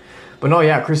 But no,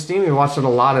 yeah, Christine, we watched it a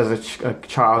lot as a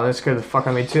child, and it scared the fuck out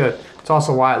of me too. It's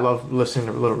also why I love listening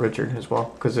to Little Richard as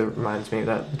well, because it reminds me of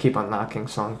that Keep on Knocking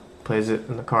song. Plays it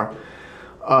in the car.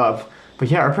 But But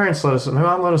yeah, our parents my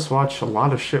mom let us watch a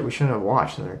lot of shit we shouldn't have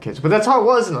watched when we were kids. But that's how it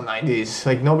was in the 90s.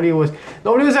 Like nobody was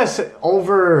as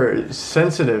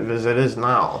oversensitive as it is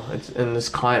now. It's in this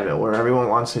climate where everyone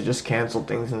wants to just cancel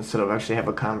things instead of actually have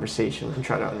a conversation and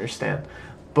try to understand.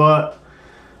 But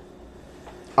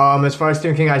as far as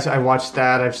Stephen King, I watched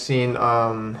that. I've seen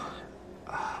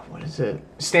what is it?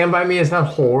 Stand By Me is not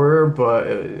horror, but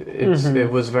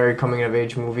it was a very coming of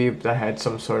age movie that had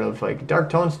some sort of like dark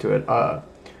tones to it.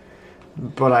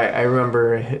 But I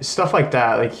remember stuff like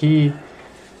that. Like he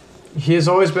has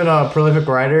always been a prolific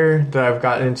writer that I've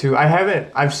gotten into.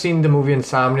 I've seen the movie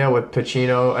Insomnia with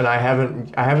Pacino, and I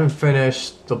haven't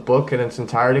finished the book in its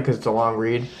entirety because it's a long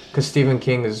read. Because Stephen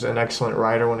King is an excellent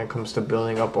writer when it comes to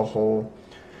building up a whole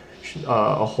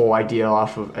idea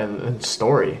off of and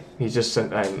story. He's just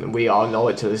and we all know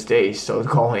it to this day. He's still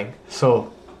going.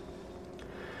 So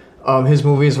his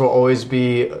movies will always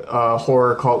be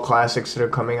horror cult classics that are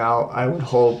coming out. I would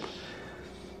hope,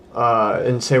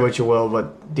 and say what you will,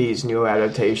 but these new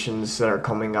adaptations that are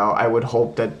coming out, I would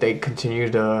hope that they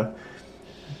continue to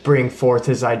bring forth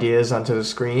his ideas onto the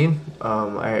screen.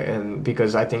 And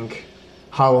because I think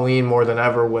Halloween more than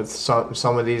ever with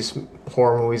some of these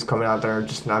horror movies coming out that are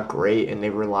just not great and they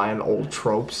rely on old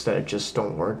tropes that just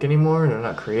don't work anymore and they're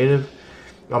not creative.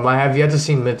 I have yet to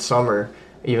see Midsommar,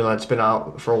 even though it's been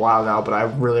out for a while now, but I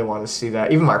really want to see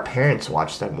that. Even my parents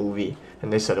watched that movie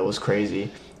and they said it was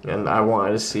crazy and I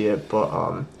wanted to see it.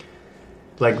 But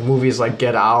like movies like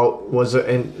Get Out was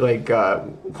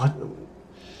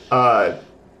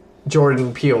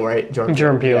Jordan Peele, right?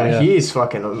 Jordan Peele, yeah. He's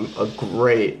fucking a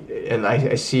great, and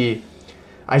I see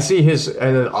his,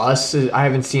 and then Us, I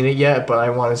haven't seen it yet, but I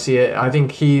want to see it. I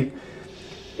think he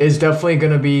is definitely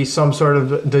going to be some sort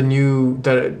of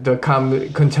the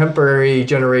contemporary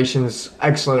generation's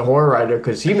excellent horror writer,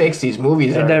 because he makes these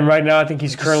movies. And then right now, I think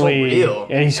he's currently, so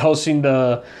and he's hosting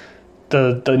the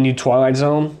new Twilight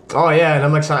Zone. Oh yeah, and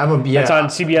I'm excited. It's on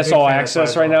CBS All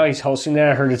Access right now. He's hosting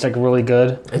that. I heard it's like really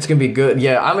good. It's gonna be good.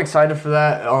 Yeah, I'm excited for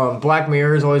that. Black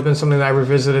Mirror has always been something that I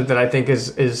revisited that I think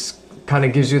is kind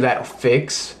of gives you that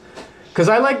fix. Cause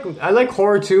I like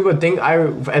horror too, but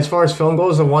as far as film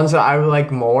goes, the ones that I like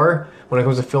more when it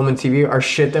comes to film and TV are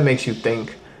shit that makes you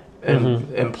think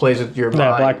and plays with your mind.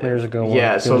 Yeah, Black Mirror's a good one.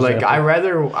 Yeah, so like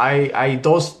I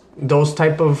those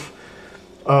type of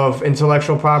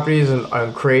intellectual properties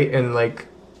and create and like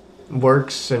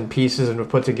works and pieces and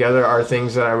put together are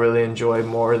things that I really enjoy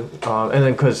more. And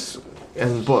then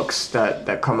and books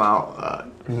that come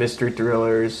out, mystery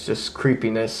thrillers, just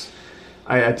creepiness.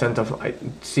 I tend to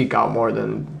seek out more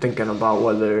than thinking about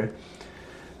whether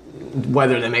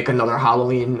they make another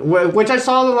Halloween, which I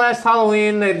saw the last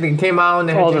Halloween. They came out and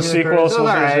they had the sequels.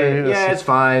 Right. Yeah, it's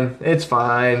fine. It's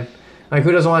fine. Like,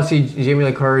 who doesn't want to see Jamie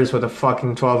Lee Curtis with a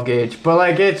fucking 12 gauge? But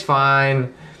like, it's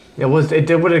fine. It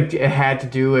did what it had to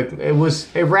do.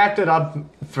 It wrapped it up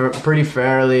pretty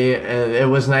fairly, and it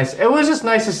was nice. It was just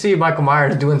nice to see Michael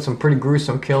Myers doing some pretty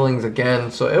gruesome killings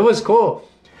again. So it was cool.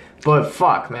 But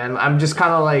fuck, man, I'm just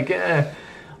kind of like,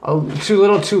 too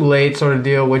little, too late sort of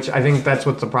deal. Which I think that's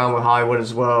what's the problem with Hollywood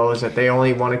as well, is that they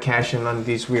only want to cash in on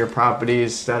these weird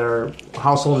properties that are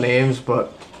household names,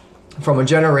 but from a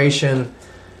generation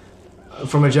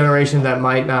that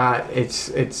might not.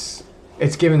 It's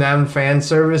giving them fan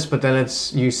service, but then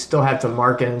you still have to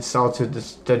market and sell to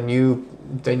the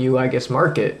new I guess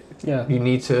market. Yeah, you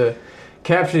need to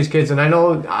capture these kids, and I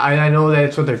know that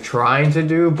it's what they're trying to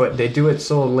do, but they do it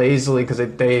so lazily because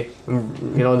they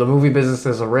the movie business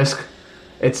is a risk.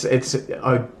 It's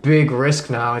a big risk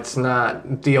now. It's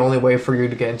not the only way for you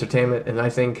to get entertainment, and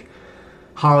I think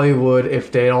Hollywood,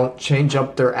 if they don't change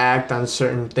up their act on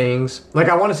certain things, like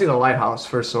I want to see The Lighthouse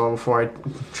first of all before I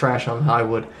trash on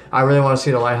Hollywood. I really want to see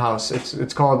The Lighthouse. It's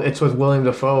with William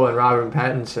Dafoe and Robert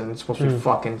Pattinson. It's supposed to be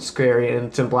fucking scary, and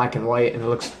it's in black and white, and it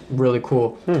looks really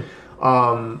cool.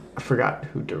 I forgot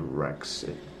who directs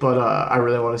it, but I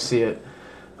really want to see it.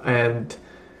 And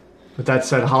with that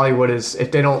said, Hollywood is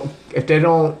if they don't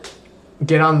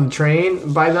get on the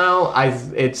train by now, I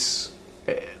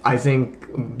think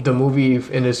the movie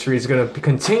industry is going to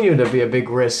continue to be a big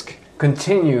risk.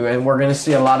 And we're going to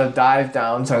see a lot of dive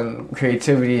downs on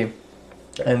creativity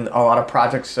and a lot of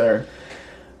projects there.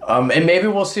 And maybe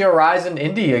we'll see a rise in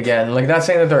indie again. Like, not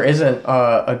saying that there isn't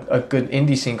a good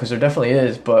indie scene, because there definitely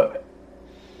is, but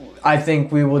I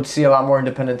think we would see a lot more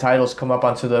independent titles come up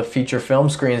onto the feature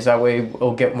film screens. That way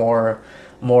we'll get more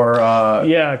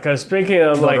yeah, because speaking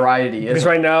of variety, because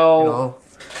right now, you know,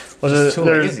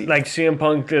 there's like CM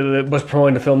Punk was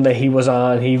promoting the film that he was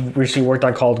on. He recently worked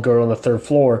on called Girl on the Third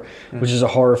Floor, which is a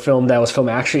horror film that was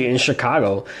filmed actually in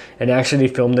Chicago, and actually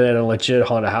they filmed it in a legit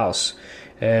haunted house.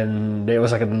 and it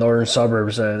was like in the northern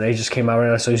suburbs, and they just came out right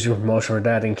now, so he's doing promotion for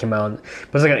that and came out.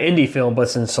 But it's like an indie film, but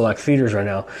it's in select theaters right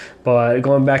now. But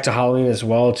going back to Halloween as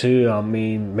well too, I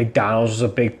mean, McDonald's was a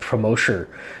big promoter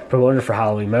for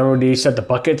Halloween. Remember when they used to have the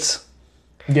buckets?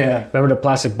 Yeah. Remember the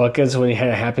plastic buckets when you had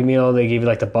a Happy Meal? They gave you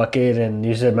like the bucket, and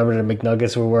you said, remember the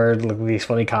McNuggets would wear like these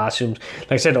funny costumes.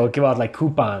 Like I said, they'll give out like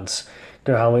coupons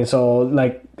during Halloween. So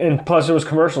like, and plus there was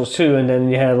commercials too. And then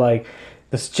you had like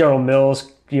this General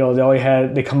Mills. You know,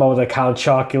 they come out with like Count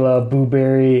Chocula, Boo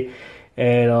Berry,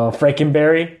 and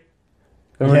Frankenberry.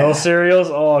 Remember those cereals?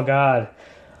 Oh God.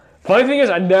 Funny thing is,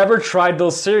 I never tried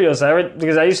those cereals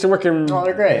because I used to work in. Oh,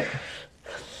 they're great.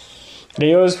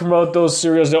 They always promote those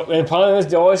cereals, and probably is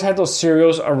they always had those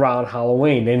cereals around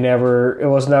Halloween. They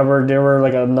were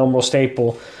like a normal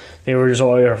staple. They were just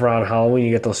always around Halloween.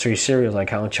 You get those 3 cereals like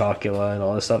Count Chocula and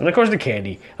all this stuff, and of course the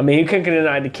candy. I mean, you couldn't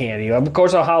deny the candy. Of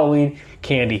course, on Halloween,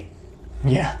 candy.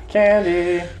 Yeah,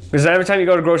 candy. Because every time you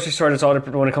go to the grocery store, it's all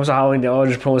when it comes to Halloween, they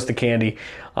always just promote the candy.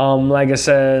 Like I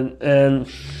said,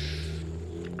 and.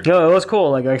 No, it was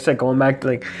cool. Like I said, going back to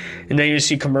like, and then you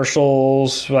see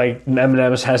commercials like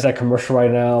M&M's has that commercial right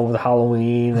now with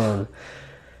Halloween, and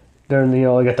they're they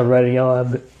got the red and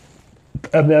yellow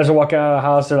M&M's are walking out of the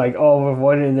house. They're like, oh,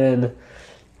 what? And then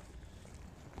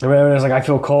M&M's like, I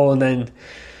feel cold, and then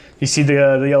you see the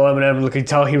yellow M&M. Look, you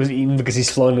tell he was eaten because he's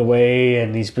floating away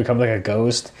and he's become like a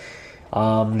ghost.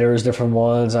 There's different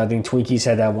ones. I think Twinkies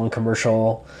had that one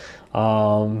commercial.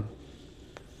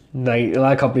 Like a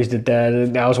lot of companies did that.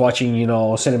 And I was watching,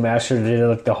 Cinemaster did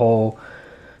like the whole.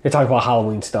 They talked about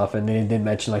Halloween stuff, and they did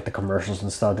mention like the commercials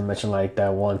and stuff. They mentioned like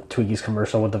that one Twinkies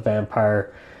commercial with the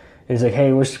vampire. And he's like,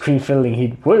 "Hey, where's the cream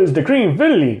filling?" "Where's the cream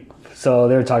filling?" So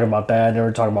they were talking about that. They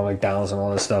were talking about McDonald's and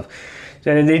all this stuff.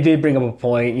 And they did bring up a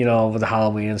point, with the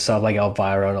Halloween and stuff like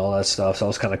Elvira and all that stuff. So it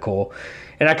was kind of cool.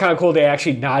 And that kind of cool. They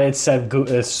actually nodded Seth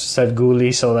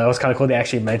Gooley, so that was kind of cool. They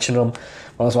actually mentioned him.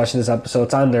 I was watching this episode.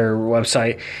 It's on their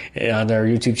website, on their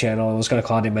YouTube channel. It was kind of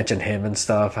cool. They mentioned him and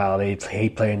stuff, how they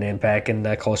hate playing an impact in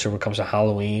that culture when it comes to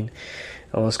Halloween.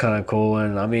 It was kind of cool.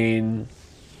 And I mean,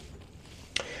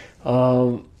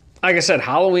 like I said,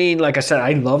 Halloween, like I said,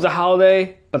 I love the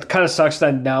holiday, but it kind of sucks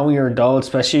that now when you're an adult,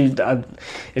 especially,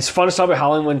 it's fun to celebrate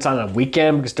Halloween when it's on a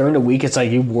weekend, because during the week, it's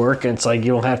like you work and it's like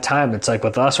you don't have time. It's like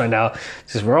with us right now,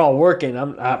 because we're all working,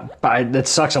 it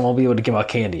sucks I won't be able to give out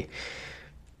candy.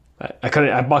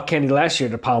 I bought candy last year.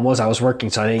 The problem was I was working,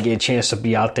 so I didn't get a chance to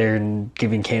be out there and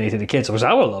giving candy to the kids.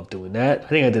 I would love doing that. I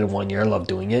think I did it one year. I love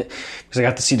doing it because I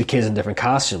got to see the kids in different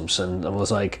costumes, and it was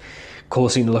like cool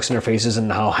seeing the looks in their faces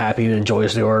and how happy and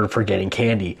joyous they were for getting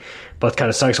candy. But it kind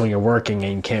of sucks when you're working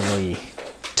and you can't really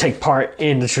take part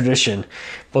in the tradition.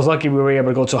 But I was lucky we were able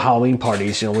to go to Halloween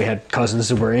parties. We had cousins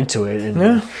who were into it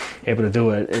and able to do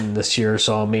it in this year.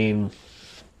 So I mean,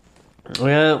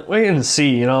 yeah, wait and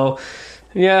see.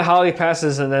 Yeah, holiday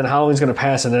passes, and then Halloween's going to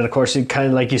pass, and then, of course, it kind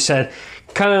of, like you said,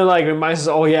 kind of like reminds us,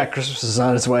 oh, yeah, Christmas is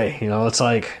on its way. It's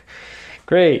like,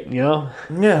 great, Yeah,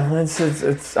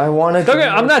 it's I wanted to... Okay,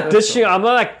 I'm not dishing, I'm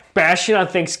not, like, bashing on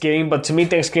Thanksgiving, but to me,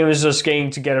 Thanksgiving is just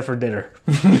getting together for dinner.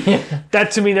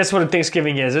 That, to me, that's what a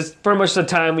Thanksgiving is. It's pretty much the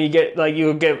time when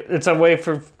it's a way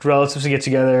for relatives to get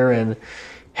together and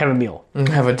have a meal.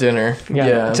 Have a dinner.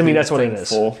 Yeah, to me, that's what it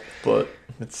is. But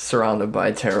it's surrounded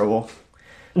by terrible...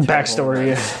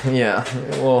 backstory. Yeah,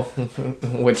 well,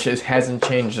 which hasn't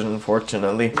changed,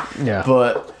 unfortunately. Yeah,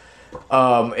 but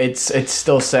it's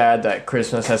still sad that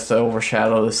Christmas has to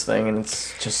overshadow this thing, and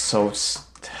it's just so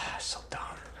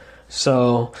dumb.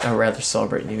 So I'd rather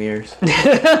celebrate New Year's.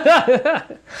 I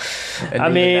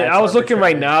mean, I was looking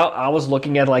right now. I was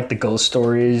looking at like the ghost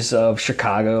stories of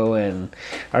Chicago and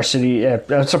our city.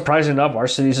 Surprisingly enough, our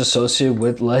city's associated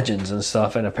with legends and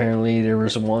stuff, and apparently there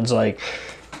was ones like.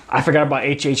 I forgot about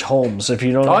H.H. Holmes. If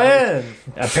you don't know,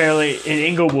 apparently in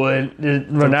Inglewood,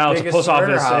 now it's a post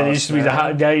office, and it used to be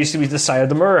that used to be the site of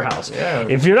the murder house. Yeah.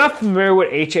 If you're not familiar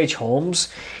with H.H. Holmes,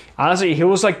 honestly, he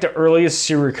was like the earliest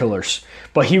serial killers,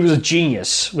 but he was a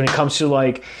genius when it comes to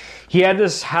like he had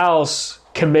this house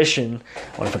commissioned.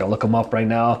 I wonder if I can look him up right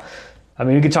now. I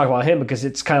mean, we can talk about him because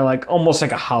it's kind of like almost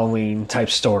like a Halloween type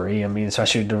story. I mean,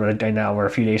 especially right now we're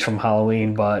a few days from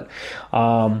Halloween, but.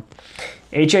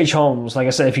 H.H. Holmes, like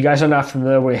I said, if you guys are not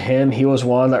familiar with him, he was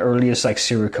one of the earliest like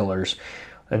serial killers,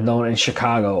 and known in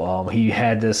Chicago. He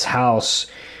had this house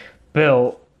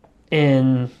built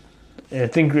in, I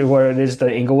think where it is,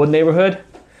 the Inglewood neighborhood,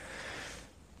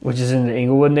 which is in the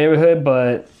Inglewood neighborhood.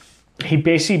 But he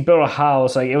basically built a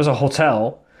house like it was a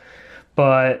hotel,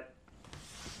 but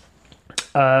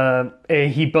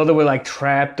he built it with like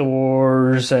trap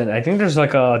doors, and I think there's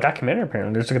like a documentary.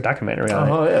 Apparently, there's like a documentary on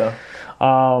it. Oh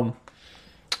yeah.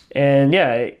 And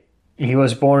yeah, he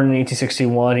was born in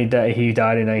 1861. He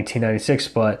died in 1996,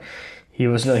 but he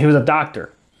was a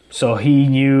doctor, so he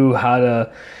knew how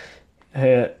to.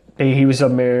 He was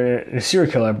a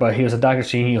serial killer, but he was a doctor,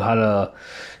 so he knew how to.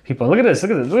 People, look at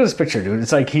this picture, dude.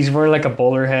 It's like he's wearing like a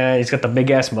bowler hat. He's got the big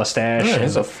ass mustache. Yeah,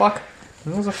 he's a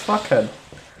fuckhead.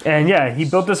 And yeah, he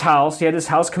built this house. He had this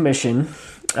house commission.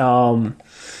 It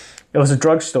was a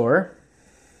drugstore.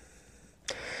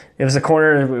 It was a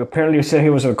corner. Apparently, he said he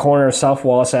was a corner of South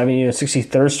Wallace Avenue and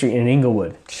 63rd Street in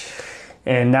Inglewood.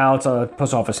 And now it's a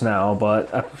post office now.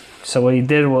 But so what he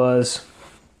did was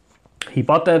he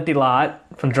bought the empty lot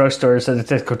from the drugstore. It said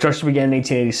the construction began in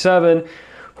 1887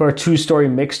 for a 2-story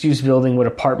mixed-use building with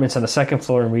apartments on the second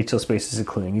floor and retail spaces,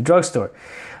 including a drugstore.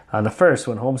 On the first,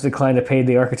 when Holmes declined to pay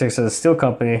the architects of the steel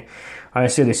company,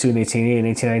 obviously they sued in 1880 and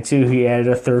 1892, he added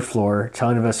a third floor,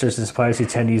 telling investors and suppliers he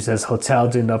intended to use as a hotel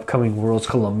during the upcoming World's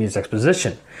Columbia's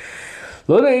Exposition.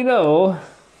 Little they know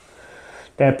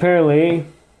that apparently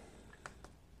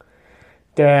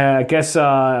there's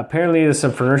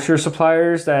some furniture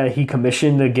suppliers that he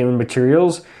commissioned to give him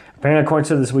materials. Apparently, according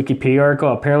to this Wikipedia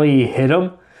article, apparently he hit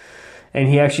them. And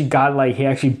he actually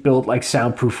built like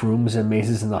soundproof rooms and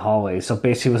mazes in the hallways. So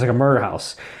basically, it was like a murder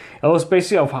house. It was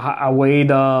basically a way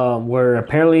where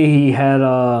apparently he had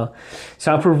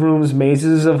soundproof rooms,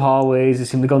 mazes of hallways. It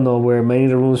seemed to go nowhere. Many of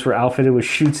the rooms were outfitted with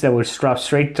chutes that would drop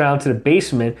straight down to the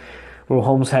basement, where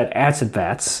Holmes had acid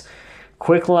vats,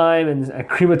 quicklime, and a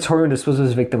crematorium to dispose of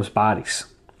his victims' bodies.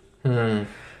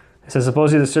 It says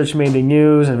supposedly the search made the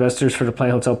news. Investors for the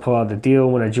planned hotel pulled out the deal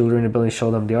when a jeweler in the building showed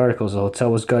them the articles. The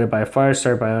hotel was gutted by a fire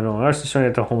started by an unknown arsonist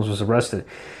after Holmes was arrested,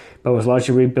 but was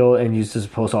largely rebuilt and used as a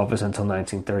post office until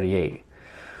 1938.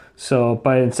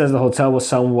 But it says the hotel was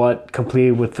somewhat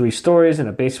completed with 3 stories. In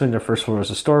the basement, the first floor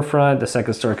was a storefront. The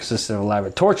second story consisted of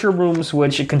elaborate torture rooms,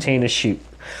 which it contained a chute.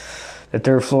 The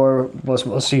third floor was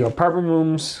mostly apartment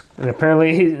rooms. And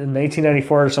apparently, in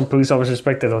 1994, some police officers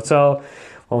inspected the hotel.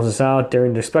 Holmes was out.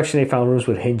 During the inspection, they found rooms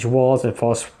with hinged walls and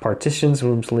false partitions,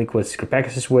 rooms linked with secret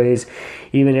passageways,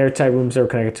 even airtight rooms that were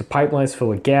connected to pipelines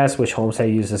filled with gas, which Holmes had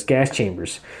used as gas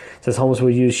chambers. It says Holmes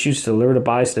would use chutes to deliver the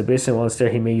bodies to the basement. Once there,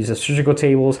 he may use surgical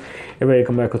tables and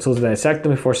medical tools to dissect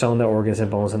them before selling their organs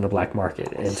and bones in the black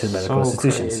market and to medical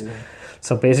institutions. Crazy.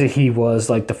 So basically, he was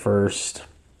like the first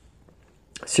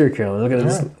serial killer. Look at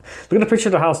this. Look at the picture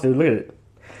of the house, dude. Look at it.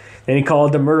 And he called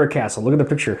it the murder castle. Look at the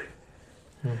picture.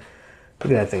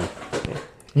 Look at that thing.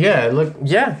 Yeah, it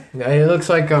looks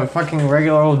like a fucking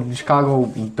regular old Chicago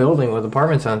building with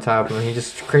apartments on top, and he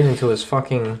just created into his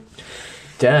fucking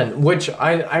den. Which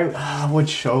what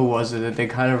show was it that they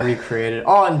kind of recreated?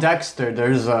 Oh, in Dexter,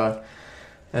 there's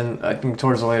and I think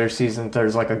towards the later season,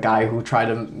 there's like a guy who tried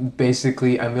to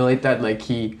basically emulate that. Like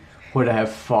he would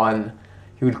have fun.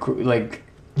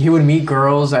 He would meet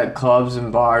girls at clubs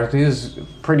and bars. He was a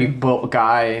pretty built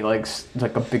guy, like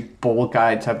a big bold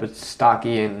guy, type of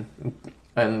stocky, and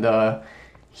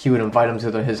he would invite them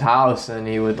to his house, and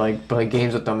he would like play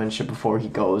games with them and shit before he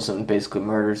goes and basically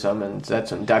murders them, and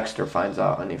that's when Dexter finds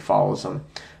out and he follows him.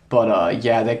 But I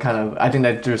think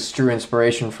that just drew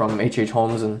inspiration from H.H.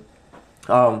 Holmes, and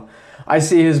I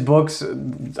see his books.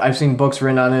 I've seen books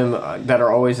written on him that are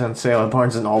always on sale at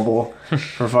Barnes and Noble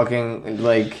for fucking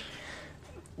like.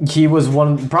 He was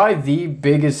probably the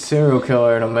biggest serial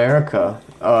killer in America,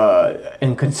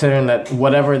 and considering that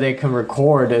whatever they can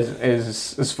record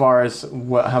is as far as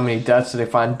how many deaths they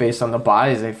find based on the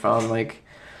bodies they found, like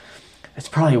it's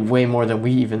probably way more than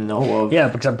we even know of. Yeah,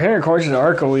 because apparently according to the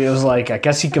article, it was like I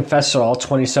guess he confessed to all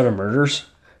 27 murders.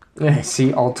 Yeah,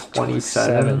 see, all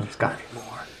 27. It's got to be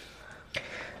more.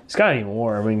 It's got to be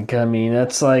more. I mean,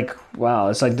 that's like wow.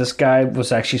 It's like this guy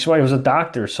was actually smart. He was a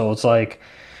doctor, so it's like.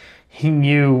 He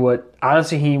knew what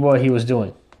he was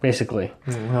doing, basically.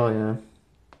 Hell yeah.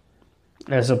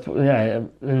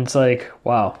 And it's like,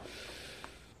 wow.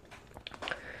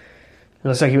 It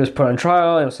looks like he was put on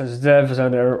trial. It says his death was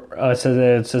under.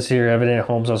 It says here, evident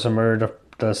Holmes also murdered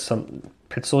some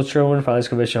Pitzel children. Following his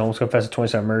conviction, Holmes confessed to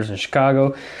 27 murders in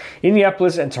Chicago,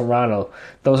 Indianapolis, and Toronto.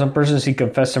 Those persons he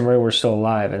confessed to murder were still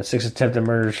alive. And 6 attempted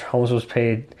murders, Holmes was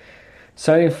paid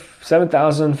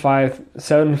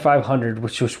 $7,500,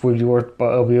 which would be worth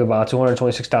about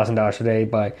 $226,000 today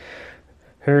by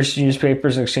Hearst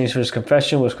newspapers in exchange for his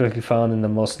confession, was quickly found in the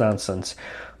most nonsense.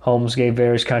 Holmes gave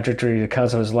various contradictory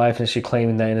accounts of his life, initially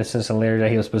claiming that innocence and later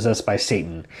that he was possessed by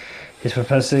Satan. His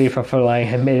propensity for lying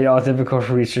had made it all difficult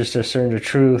for researchers to discern the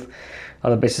truth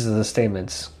on the basis of the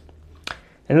statements.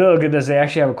 And look at this. They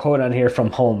actually have a quote on here from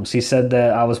Holmes. He said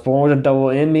that I was born with a devil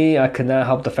in me. I could not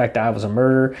help the fact that I was a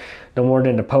murderer. No more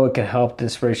than the poet can help the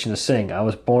inspiration to sing. I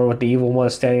was born with the evil one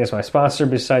standing as my sponsor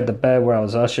beside the bed where I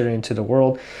was ushered into the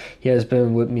world. He has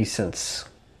been with me since.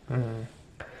 And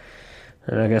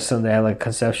I guess then they had like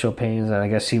conceptual paintings, and I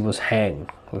guess he was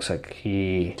hanged. Looks like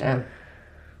he... Damn.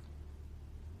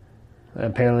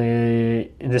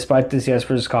 Apparently, despite this, he asked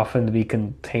for his coffin to be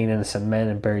contained in cement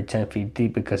and buried 10 feet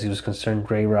deep because he was concerned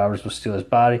grave robbers would steal his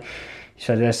body. He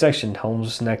shot that section.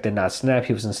 Holmes' neck did not snap.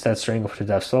 He was instead strangled to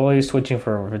death slowly, switching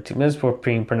for over 15 minutes before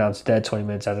being pronounced dead 20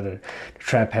 minutes after the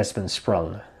trap has been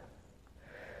sprung.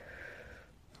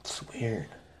 It's weird.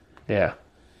 Yeah.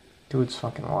 Dude's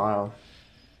fucking wild.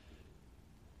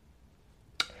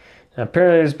 And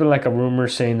apparently, there's been like a rumor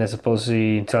saying that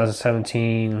supposedly in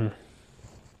 2017...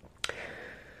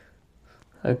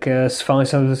 I guess finally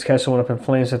some of this castle went up in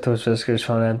flames after his visitors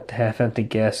found a half-empty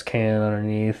gas can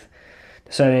underneath.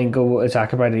 Deciding it's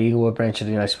occupied the Eaglewood branch of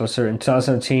the United States. In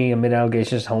 2017, amid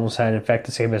allegations Holmes had in fact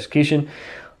escaped execution,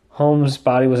 Holmes'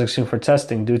 body was exhumed for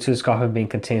testing. Due to his coffin being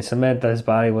contained cement, that his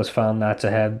body was found not to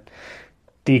have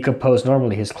decomposed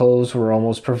normally. His clothes were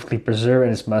almost perfectly preserved, and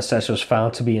his mustache was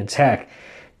found to be intact.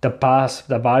 The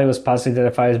body was possibly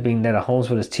identified as being that of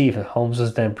Holmes with his teeth, and Holmes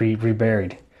was then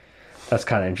reburied. That's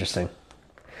kind of interesting.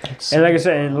 And like I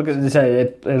said, and look at this,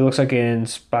 it looks like it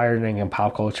inspired in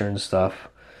pop culture and stuff,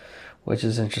 which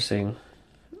is interesting.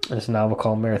 It's a novel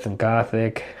called Marathon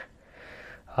Gothic.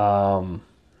 So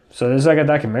there's like a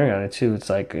documentary on it too. It's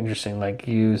like interesting, like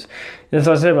that's what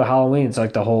I said about Halloween. It's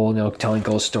like the whole, telling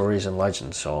ghost stories and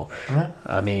legends. So,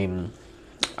 I mean,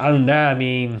 other than that, I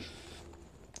don't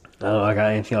know, I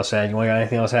got anything else to add. You want got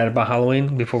anything else to add about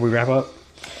Halloween before we wrap up?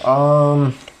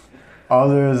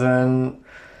 Other than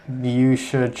you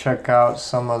should check out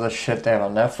some of the shit they have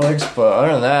on Netflix, but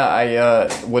other than that, I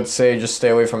would say just stay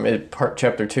away from it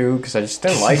chapter 2 because I just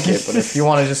didn't like it. But if you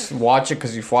want to just watch it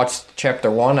because you've watched chapter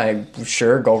 1,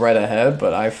 go right ahead.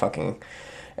 But I fucking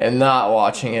am not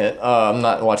watching it. I'm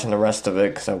not watching the rest of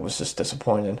it because I was just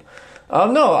disappointed.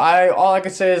 All I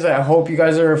could say is that I hope you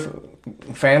guys are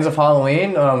fans of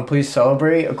Halloween. Please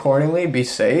celebrate accordingly. Be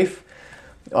safe.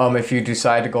 If you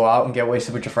decide to go out and get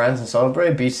wasted with your friends and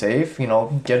celebrate, be safe. Get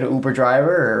an Uber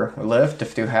driver or Lyft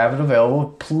if you have it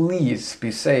available. Please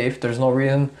be safe. There's no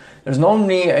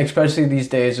need, especially these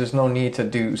days, there's no need to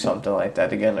do something like that,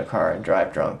 to get in a car and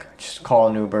drive drunk. Just call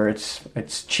an Uber.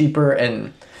 It's cheaper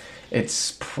and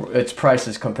it's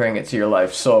priceless comparing it to your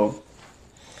life. So,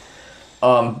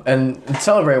 and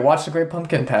celebrate. Watch The Great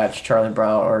Pumpkin Patch, Charlie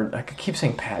Brown, or I could keep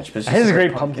saying Patch, but it's a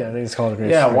Great Pumpkin. I think it's called a Great.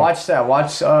 Yeah, watch that.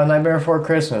 Watch Nightmare Before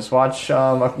Christmas. Watch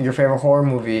your favorite horror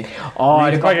movie. Oh,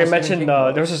 I forgot you mentioned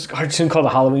there was this cartoon called The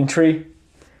Halloween Tree.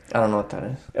 I don't know what that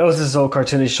is. It was this old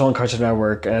cartoon they showed on Cartoon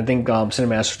Network, and I think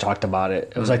Cinemaster talked about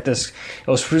it. It was like this. It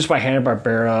was produced by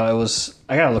Hanna-Barbera.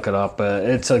 I gotta look it up, but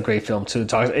it's a great film too.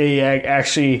 It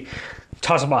actually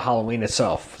talks about Halloween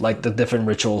itself, like the different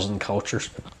rituals and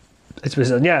cultures. It's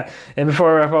been, yeah. And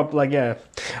before I wrap up, I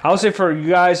would say for you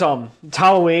guys, it's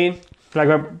Halloween. Like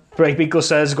Biko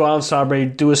says, go out and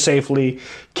celebrate, do it safely.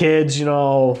 Kids,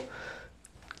 enjoy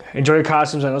your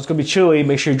costumes. I know it's gonna be chilly.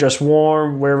 Make sure you dress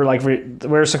warm. Wear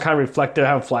some kind of reflective.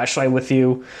 Have a flashlight with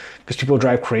you, because people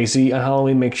drive crazy on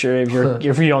Halloween. Make sure if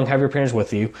you're young, have your parents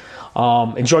with you.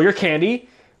 Enjoy your candy.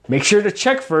 Make sure to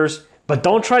check first. But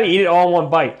don't try to eat it all in one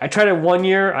bite. I tried it 1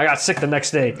 year. I got sick the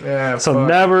next day. Yeah. So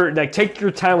never take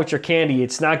your time with your candy.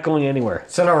 It's not going anywhere.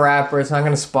 It's in a wrapper. It's not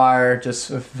going to expire.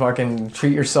 Just fucking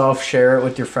treat yourself. Share it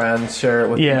with your friends. Share it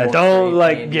with people.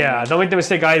 Don't make the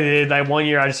mistake I did. 1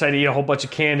 year I decided to eat a whole bunch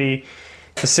of candy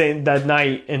that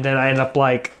night, and then I end up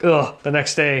the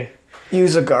next day.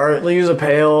 Use a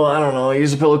pail. I don't know.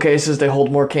 Use the pillowcases. They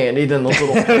hold more candy than those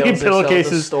little pails they sell at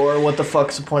the store. What the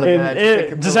fuck's the point of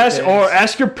that? Just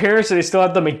ask your parents if they still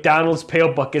have the McDonald's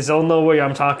pail buckets. They'll know what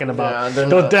I'm talking about. Yeah,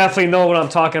 they'll definitely know what I'm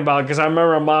talking about, because I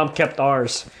remember my mom kept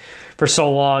ours for so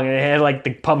long, and it had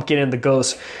the pumpkin and the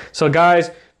ghost. So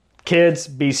guys, kids,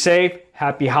 be safe.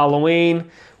 Happy Halloween.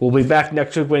 We'll be back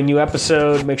next week with a new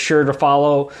episode. Make sure to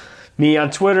follow me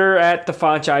on Twitter at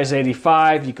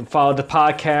TheFranchise85. You can follow the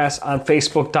podcast on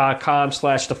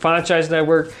Facebook.com/TheFranchise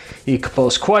Network. You can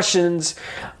post questions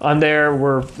on there.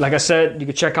 Like I said, you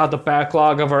can check out the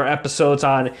backlog of our episodes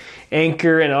on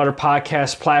Anchor and other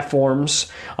podcast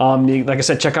platforms. Like I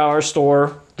said, check out our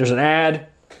store. There's an ad.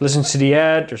 Listen to the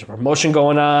ad. There's a promotion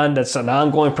going on. That's an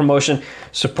ongoing promotion.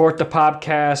 Support the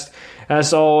podcast.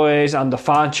 As always, I'm The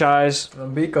Franchise.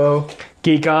 I'm Biko.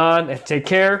 Geek on and take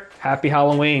care. Happy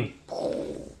Halloween.